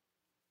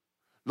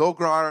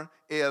 Lograr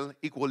el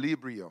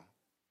equilibrio.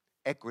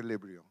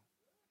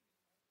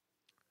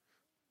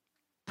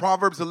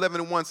 Proverbs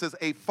 11:1 says,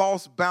 a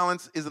false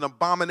balance is an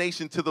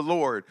abomination to the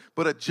Lord,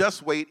 but a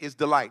just weight is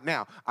delight.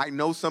 Now, I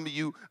know some of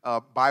you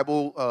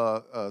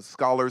Bible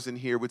scholars in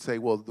here would say,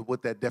 well,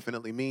 what that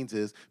definitely means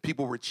is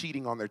people were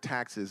cheating on their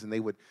taxes, and they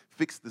would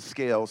fix the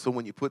scale, so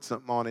when you put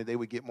something on it, they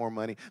would get more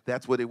money.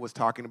 That's what it was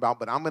talking about,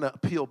 but I'm going to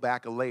peel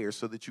back a layer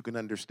so that you can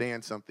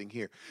understand something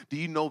here. Do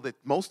you know that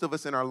most of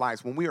us in our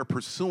lives, when we are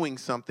pursuing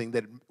something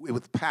that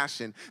with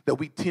passion, that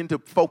we tend to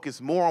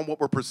focus more on what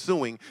we're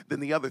pursuing than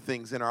the other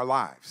things in our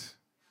lives?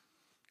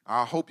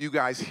 I hope you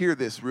guys hear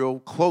this real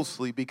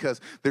closely,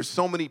 because there's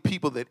so many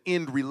people that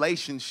end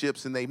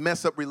relationships and they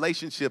mess up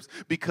relationships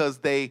because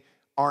they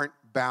aren't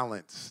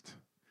balanced.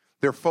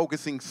 They're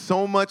focusing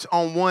so much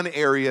on one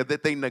area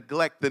that they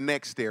neglect the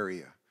next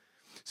area.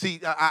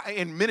 See,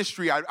 in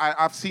ministry,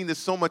 I've seen this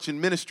so much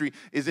in ministry,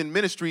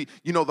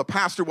 the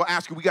pastor will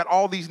ask you, we got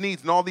all these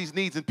needs,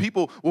 and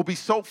people will be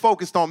so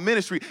focused on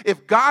ministry.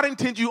 If God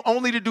intended you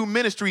only to do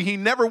ministry, he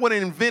never would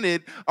have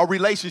invented a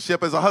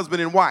relationship as a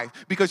husband and wife,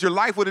 because your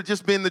life would have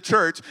just been the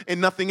church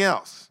and nothing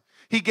else.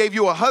 He gave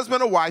you a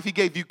husband, a wife, he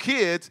gave you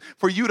kids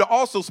for you to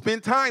also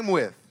spend time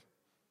with.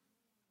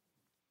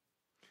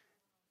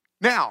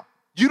 Now,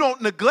 you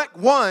don't neglect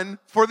one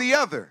for the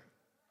other.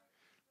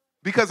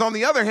 Because on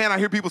the other hand, I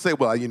hear people say,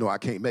 well, I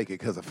can't make it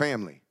because of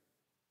family.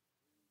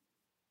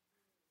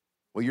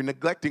 Well, you're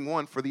neglecting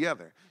one for the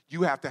other.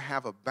 You have to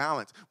have a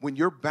balance. When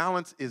your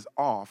balance is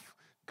off,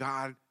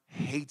 God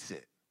hates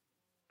it.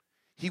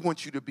 He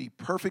wants you to be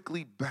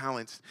perfectly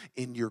balanced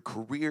in your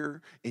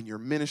career, in your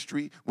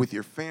ministry, with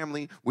your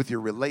family, with your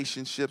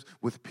relationships,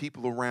 with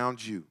people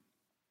around you.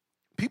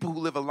 People who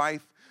live a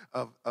life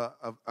of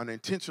an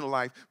intentional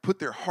life put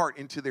their heart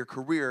into their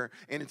career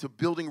and into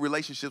building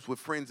relationships with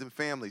friends and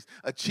families.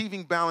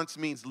 Achieving balance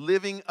means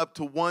living up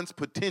to one's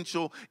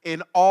potential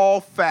in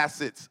all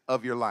facets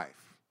of your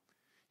life.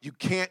 You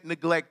can't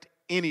neglect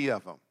any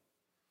of them.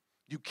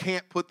 You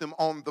can't put them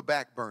on the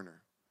back burner.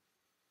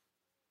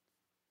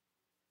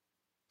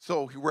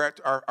 So we're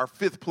at our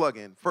fifth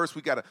plug-in. First,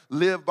 we got to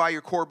live by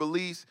your core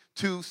beliefs.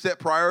 2, set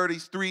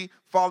priorities. 3,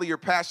 follow your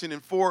passion.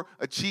 And 4,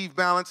 achieve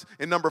balance.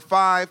 And number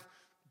 5,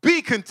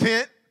 be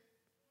content.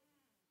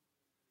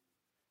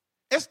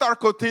 Estar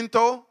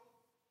contento.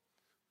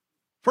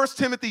 1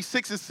 Timothy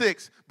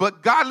 6:6.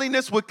 But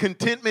godliness with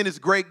contentment is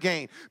great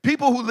gain.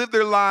 People who live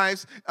their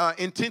lives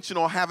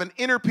intentional have an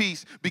inner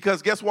peace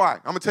because guess why?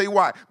 I'm going to tell you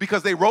why.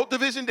 Because they wrote the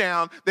vision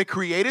down, they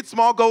created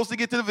small goals to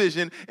get to the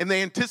vision, and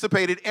they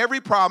anticipated every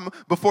problem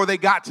before they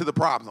got to the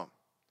problem.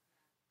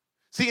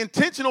 See,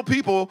 intentional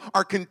people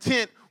are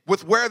content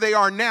with where they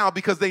are now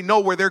because they know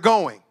where they're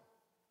going.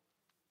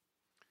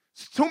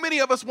 Too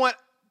many of us want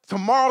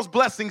tomorrow's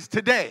blessings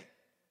today.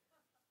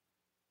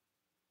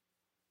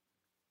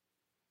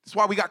 That's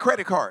why we got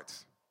credit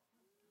cards.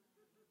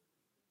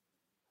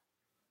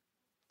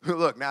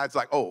 Look, now it's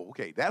like, oh,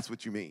 okay, that's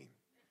what you mean.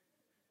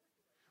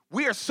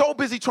 We are so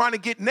busy trying to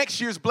get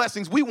next year's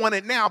blessings, we want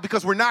it now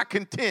because we're not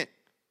content.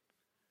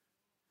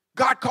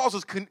 God calls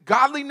us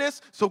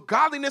godliness, so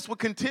godliness with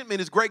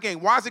contentment is great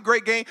gain. Why is it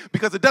great gain?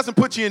 Because it doesn't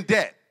put you in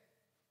debt.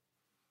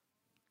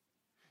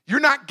 You're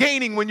not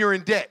gaining when you're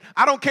in debt.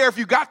 I don't care if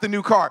you got the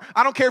new car.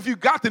 I don't care if you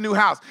got the new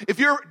house. If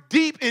you're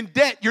deep in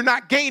debt, you're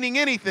not gaining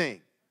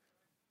anything.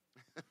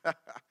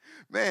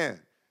 Man,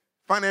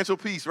 financial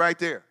peace right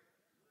there.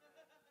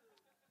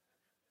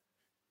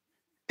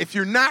 If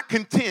you're not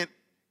content,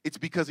 it's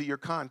because of your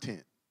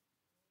content.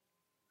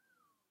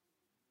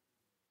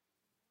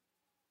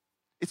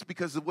 It's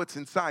because of what's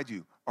inside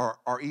you,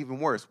 or even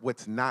worse,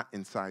 what's not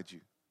inside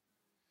you.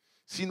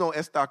 Si no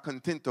está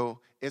contento,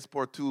 es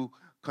por tu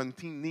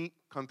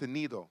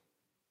contenido.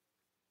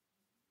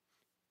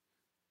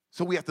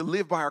 So we have to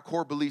live by our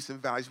core beliefs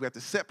and values. We have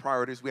to set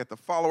priorities. We have to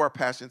follow our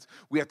passions.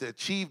 We have to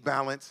achieve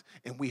balance,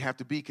 and we have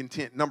to be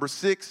content. Number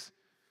 6,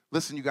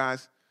 listen, you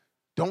guys,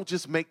 don't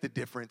just make the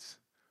difference.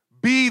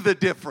 Be the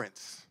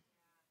difference.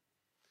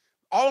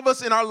 All of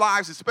us in our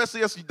lives,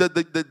 especially us,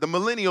 the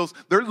millennials,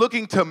 they're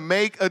looking to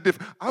make a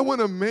difference. I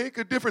want to make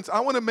a difference. I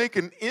want to make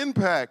an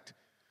impact.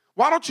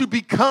 Why don't you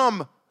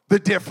become the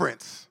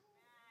difference?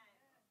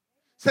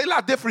 Say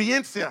la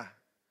diferencia.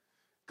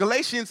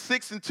 Galatians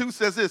 6:2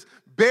 says this,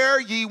 bear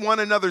ye one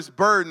another's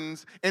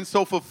burdens and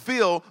so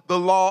fulfill the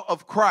law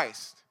of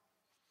Christ.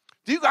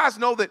 Do you guys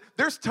know that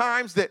there's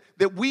times that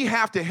we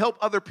have to help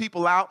other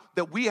people out,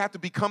 that we have to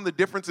become the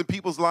difference in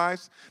people's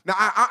lives? Now,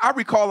 I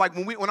recall like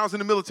when I was in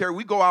the military,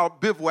 we go out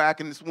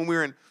bivouac, and it's when we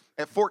were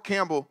at Fort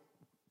Campbell,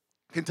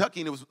 Kentucky,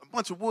 and it was a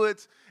bunch of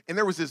woods, and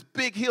there was this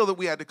big hill that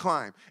we had to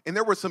climb. And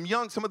there were some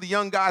of the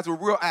young guys who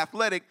were real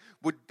athletic,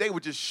 they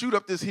would just shoot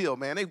up this hill,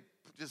 man. They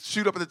just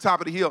shoot up at the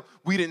top of the hill.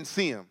 We didn't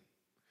see them.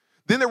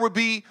 Then there would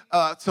be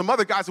some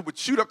other guys that would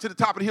shoot up to the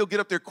top of the hill, get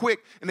up there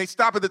quick, and they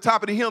stop at the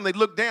top of the hill, and they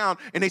look down,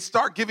 and they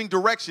start giving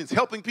directions,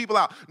 helping people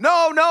out.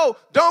 No,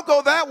 don't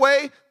go that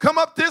way. Come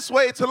up this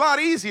way. It's a lot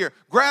easier.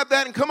 Grab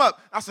that and come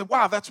up. I said,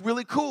 wow, that's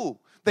really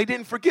cool. They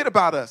didn't forget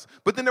about us.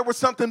 But then there was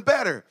something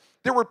better.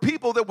 There were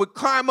people that would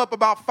climb up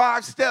about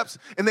 5 steps,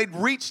 and they'd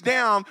reach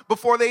down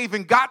before they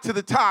even got to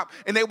the top,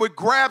 and they would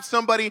grab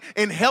somebody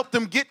and help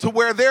them get to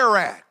where they're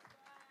at.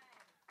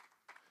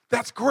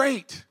 That's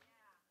great.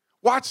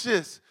 Watch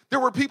this. There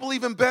were people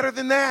even better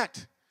than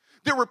that.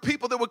 There were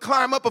people that would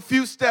climb up a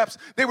few steps.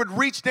 They would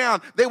reach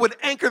down. They would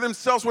anchor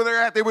themselves where they're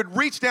at. They would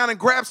reach down and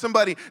grab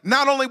somebody.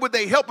 Not only would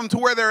they help them to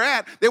where they're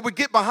at, they would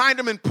get behind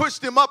them and push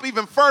them up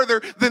even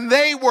further than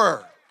they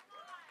were.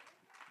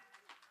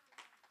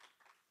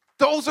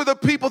 Those are the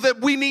people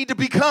that we need to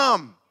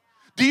become.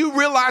 Do you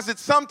realize that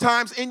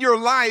sometimes in your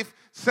life,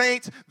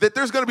 saints, that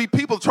there's going to be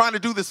people trying to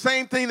do the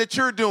same thing that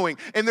you're doing,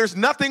 and there's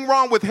nothing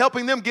wrong with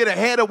helping them get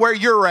ahead of where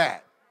you're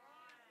at?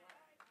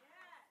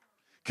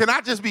 Can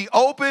I just be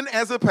open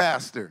as a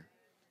pastor?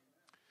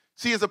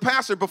 See, as a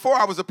pastor, before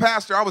I was a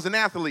pastor, I was an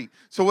athlete.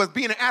 So as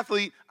being an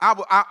athlete,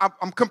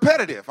 I'm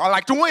competitive. I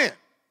like to win.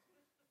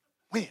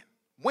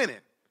 Winning.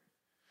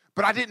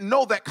 But I didn't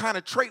know that kind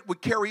of trait would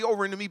carry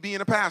over into me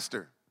being a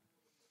pastor.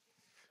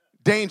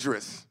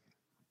 Dangerous.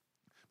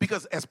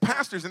 Because as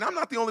pastors, and I'm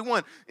not the only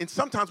one, and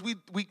sometimes we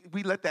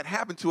let that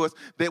happen to us,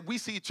 that we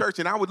see church,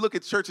 and I would look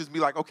at churches and be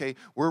like, okay,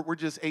 we're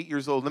just 8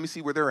 years old. Let me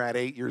see where they're at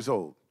 8 years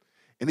old.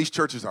 And these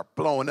churches are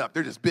blowing up.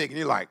 They're just big, and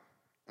you're like,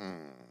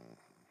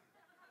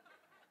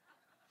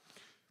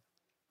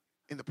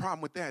 And the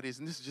problem with that is,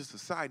 and this is just a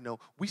side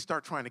note, we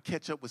start trying to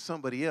catch up with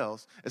somebody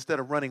else instead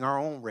of running our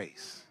own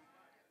race.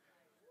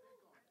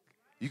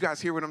 You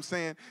guys hear what I'm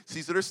saying?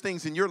 See, so there's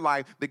things in your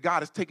life that God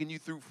has taken you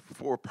through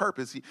for a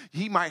purpose.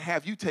 He might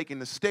have you taking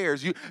the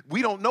stairs.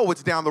 We don't know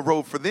what's down the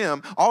road for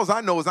them. All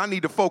I know is I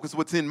need to focus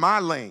what's in my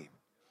lane.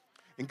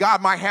 And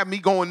God might have me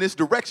go in this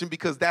direction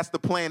because that's the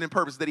plan and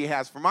purpose that he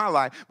has for my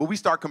life. But we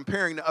start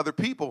comparing to other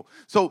people.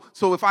 So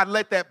if I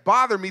let that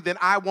bother me, then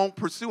I won't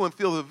pursue and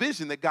feel the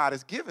vision that God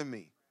has given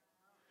me.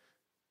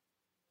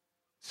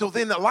 So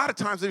then a lot of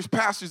times there's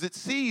pastors that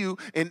see you,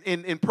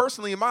 and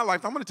personally in my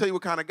life, I'm going to tell you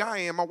what kind of guy I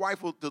am. My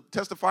wife will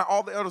testify.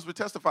 All the elders will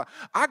testify.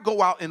 I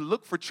go out and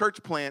look for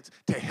church plants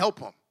to help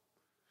them.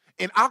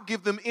 And I'll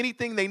give them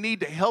anything they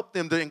need to help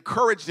them, to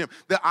encourage them.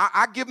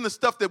 I give them the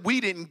stuff that we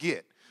didn't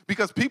get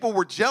because people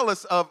were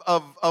jealous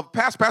of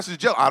past pastors.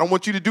 I don't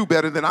want you to do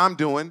better than I'm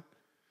doing.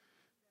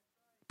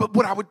 But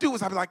what I would do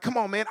is I'd be like, come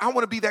on, man, I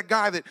want to be that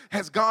guy that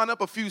has gone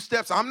up a few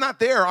steps. I'm not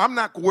there.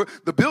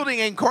 The building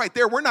ain't quite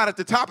there. We're not at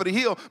the top of the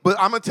hill. But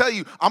I'm going to tell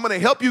you, I'm going to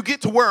help you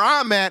get to where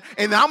I'm at.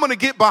 And I'm going to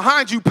get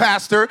behind you,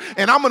 pastor.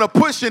 And I'm going to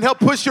push and help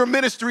push your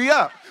ministry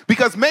up.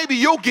 Because maybe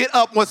you'll get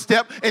up one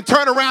step and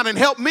turn around and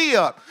help me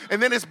up. And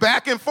then it's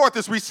back and forth.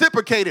 It's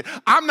reciprocated.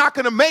 I'm not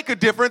going to make a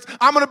difference.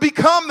 I'm going to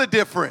become the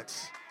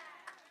difference.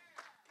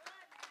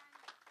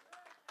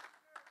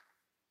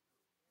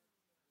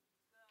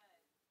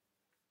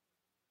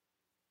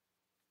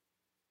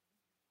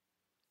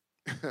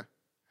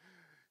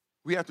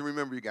 We have to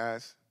remember, you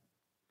guys,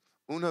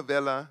 una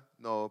vela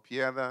no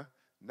pierde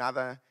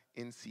nada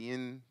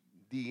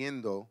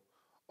encendiendo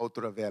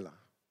otra vela,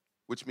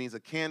 which means a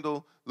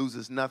candle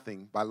loses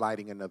nothing by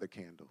lighting another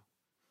candle.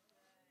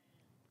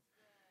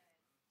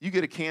 You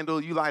get a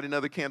candle, you light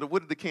another candle.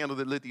 What did the candle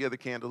that lit the other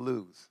candle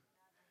lose?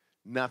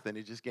 Nothing.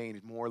 It just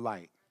gained more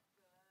light.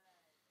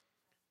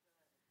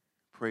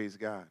 Praise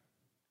God.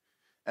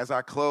 As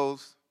I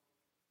close,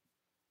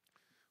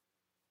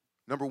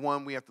 number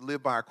one, we have to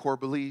live by our core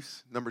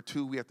beliefs. Number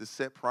two, we have to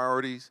set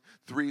priorities.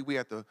 3, we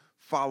have to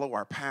follow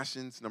our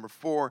passions. Number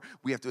 4,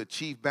 we have to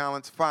achieve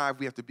balance. 5,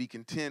 we have to be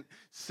content.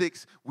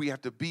 6, we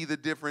have to be the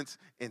difference.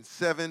 And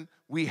 7,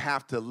 we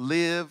have to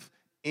live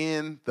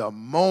in the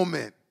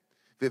moment.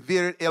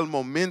 Vivir el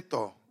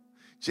momento.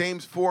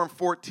 James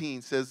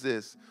 4:14 says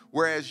this,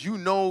 whereas you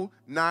know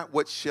not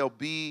what shall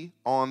be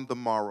on the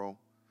morrow,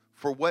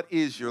 for what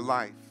is your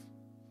life?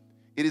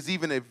 It is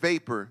even a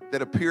vapor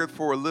that appeareth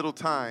for a little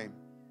time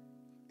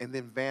and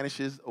then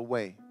vanishes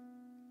away.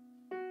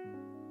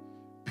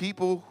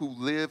 People who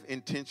live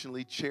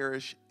intentionally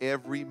cherish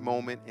every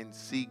moment and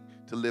seek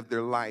to live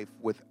their life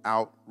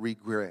without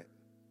regret.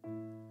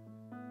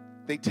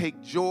 They take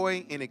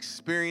joy in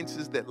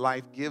experiences that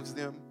life gives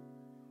them,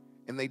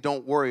 and they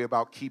don't worry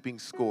about keeping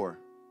score.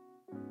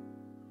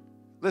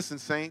 Listen,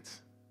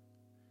 saints,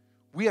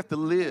 we have to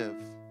live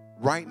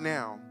right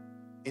now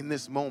in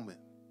this moment.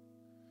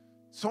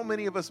 So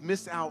many of us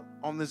miss out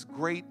on this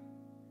great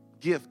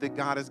gift that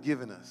God has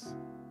given us,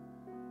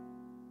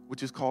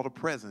 which is called a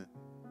present.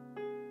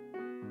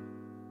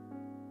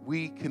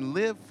 We can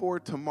live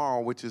for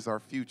tomorrow, which is our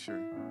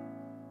future,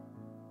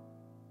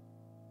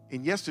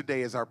 and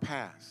yesterday is our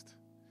past.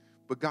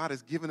 But God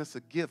has given us a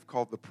gift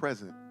called the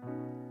present,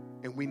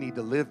 and we need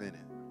to live in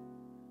it.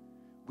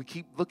 We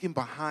keep looking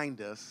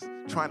behind us,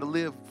 trying to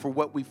live for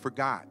what we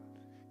forgot,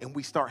 and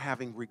we start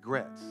having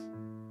regrets.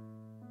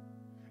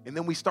 And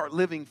then we start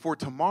living for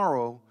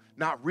tomorrow,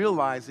 not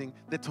realizing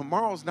that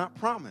tomorrow's not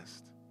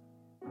promised.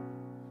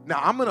 Now,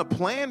 I'm going to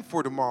plan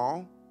for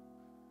tomorrow,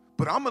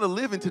 but I'm going to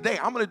live in today.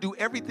 I'm going to do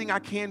everything I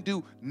can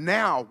do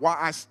now while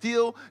I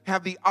still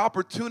have the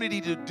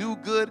opportunity to do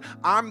good.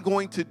 I'm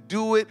going to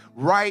do it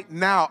right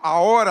now.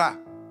 Ahora.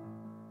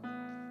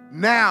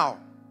 Now.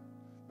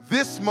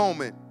 This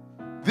moment.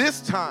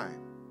 This time.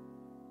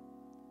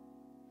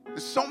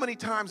 There's so many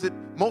times that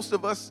most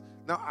of us,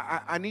 now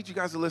I need you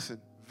guys to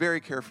listen very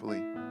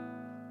carefully.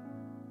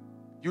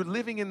 You're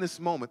living in this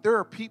moment. There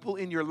are people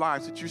in your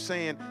lives that you're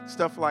saying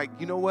stuff like,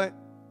 you know what?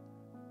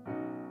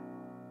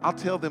 I'll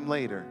tell them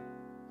later.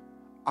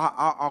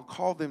 I'll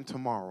call them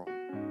tomorrow.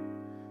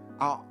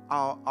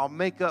 I'll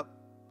make up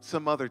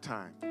some other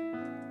time.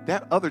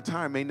 That other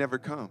time may never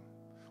come.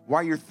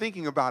 While you're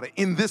thinking about it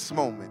in this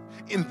moment,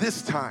 in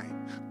this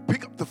time,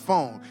 pick up the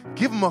phone,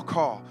 give them a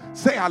call,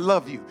 say I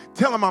love you,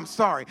 tell them I'm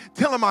sorry,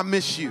 tell them I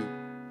miss you.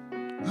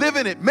 Live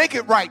in it, make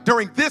it right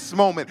during this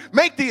moment.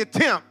 Make the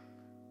attempt.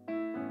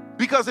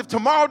 Because if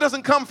tomorrow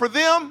doesn't come for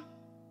them,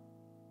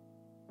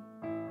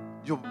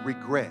 you'll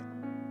regret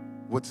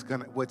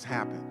what's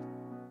happened.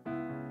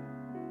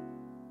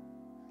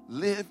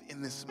 Live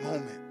in this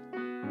moment.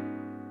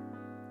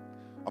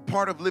 A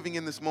part of living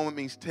in this moment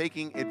means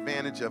taking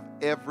advantage of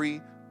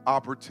every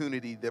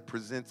opportunity that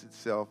presents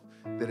itself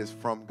that is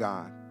from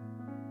God.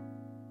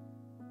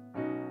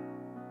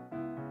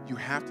 You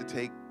have to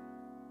take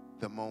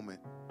the moment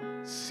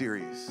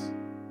serious.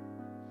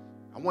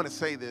 I want to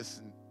say this,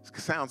 and it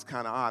sounds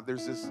kind of odd.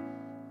 There's this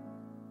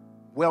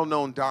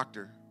well-known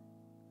doctor.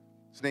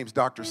 His name's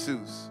Dr.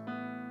 Seuss.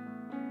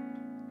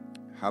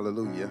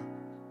 Hallelujah.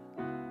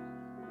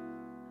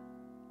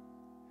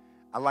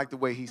 I like the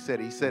way he said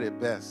it. He said it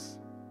best.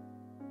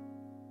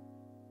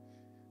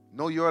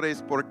 No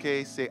llores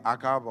porque se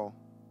acabó.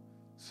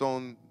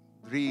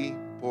 Sonríe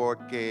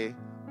porque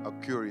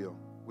ocurrió.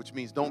 Which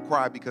means don't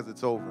cry because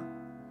it's over.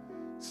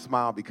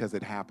 Smile because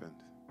it happened.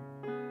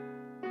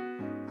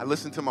 I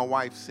listened to my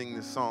wife sing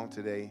this song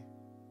today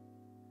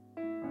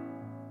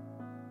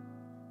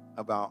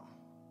about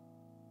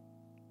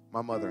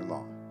my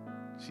mother-in-law.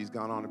 She's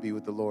gone on to be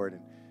with the Lord.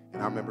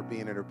 And I remember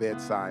being at her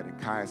bedside and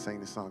Kaya sang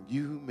the song,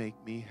 You Make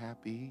Me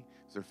Happy.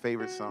 It's her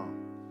favorite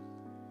song.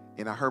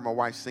 And I heard my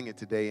wife sing it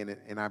today,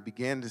 and I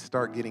began to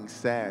start getting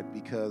sad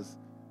because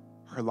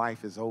her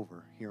life is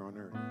over here on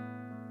earth.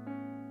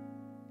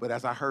 But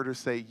as I heard her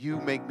say, You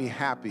make me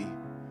happy,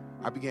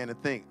 I began to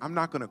think, I'm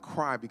not going to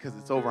cry because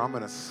it's over. I'm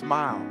going to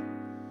smile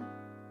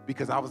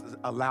because I was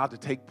allowed to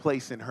take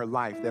place in her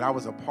life, that I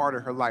was a part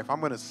of her life. I'm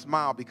going to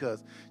smile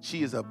because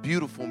she is a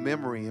beautiful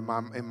memory in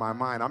my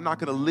mind. I'm not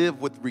going to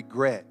live with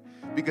regret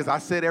because I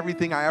said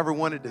everything I ever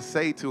wanted to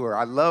say to her.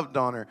 I loved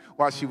on her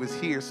while she was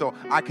here, so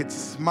I could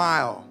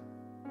smile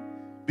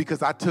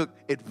because I took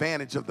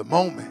advantage of the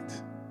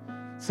moment.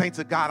 Saints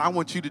of God, I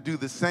want you to do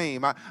the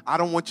same. I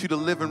don't want you to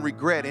live in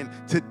regret. And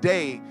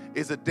today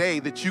is a day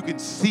that you can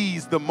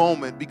seize the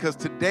moment, because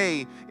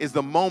today is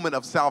the moment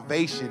of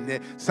salvation.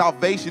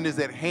 Salvation is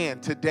at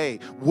hand today.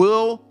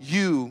 Will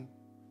you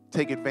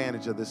take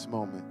advantage of this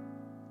moment?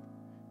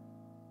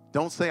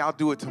 Don't say, I'll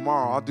do it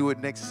tomorrow. I'll do it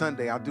next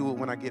Sunday. I'll do it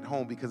when I get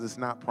home, because it's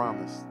not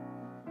promised.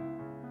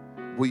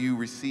 Will you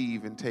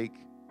receive and take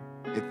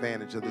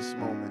advantage of this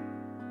moment?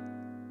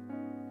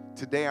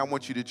 Today, I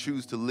want you to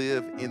choose to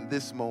live in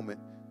this moment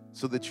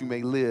so that you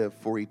may live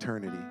for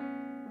eternity.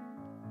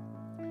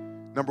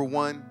 Number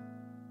one,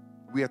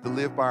 we have to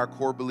live by our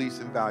core beliefs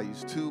and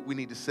values. 2, we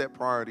need to set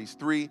priorities.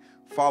 3,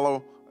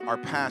 follow our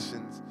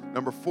passions.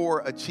 Number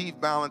 4, achieve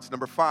balance.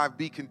 Number 5,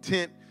 be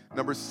content.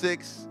 Number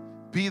 6,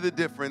 be the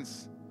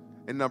difference.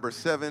 And number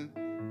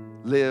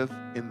 7, live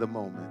in the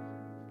moment.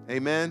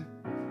 Amen?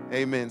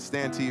 Amen.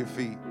 Stand to your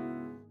feet.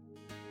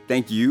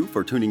 Thank you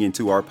for tuning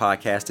into our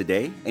podcast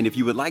today. And if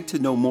you would like to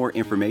know more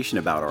information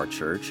about our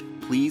church,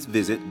 please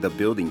visit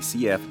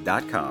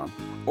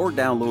thebuildingcf.com or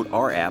download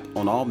our app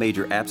on all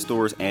major app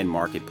stores and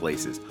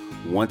marketplaces.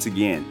 Once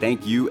again,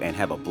 thank you and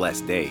have a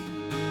blessed day.